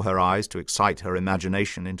before her eyes to excite her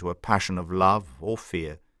imagination into a passion of love or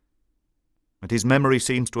fear, and his memory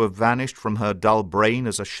seems to have vanished from her dull brain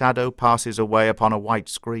as a shadow passes away upon a white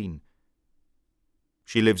screen.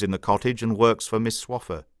 She lives in the cottage and works for Miss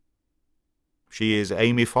Swaffer. She is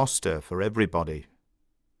Amy Foster for everybody,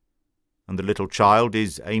 and the little child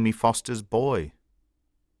is Amy Foster's boy.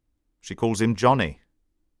 She calls him Johnny,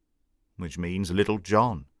 which means Little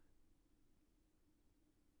John.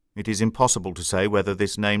 It is impossible to say whether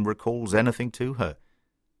this name recalls anything to her.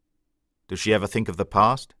 Does she ever think of the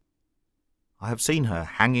past? I have seen her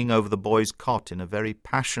hanging over the boy's cot in a very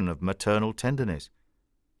passion of maternal tenderness.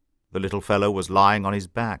 The little fellow was lying on his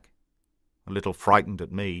back, a little frightened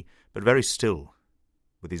at me, but very still,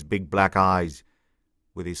 with his big black eyes,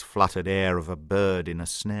 with his fluttered air of a bird in a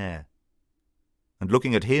snare. And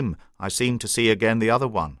looking at him, I seemed to see again the other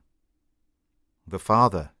one, the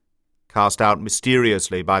father, cast out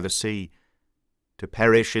mysteriously by the sea, to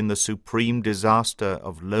perish in the supreme disaster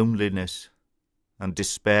of loneliness and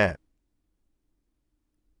despair.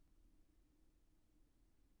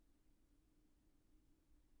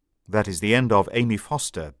 That is the end of Amy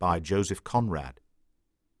Foster by Joseph Conrad.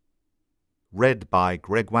 Read by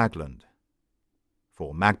Greg Wagland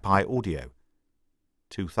for Magpie Audio,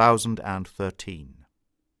 2013.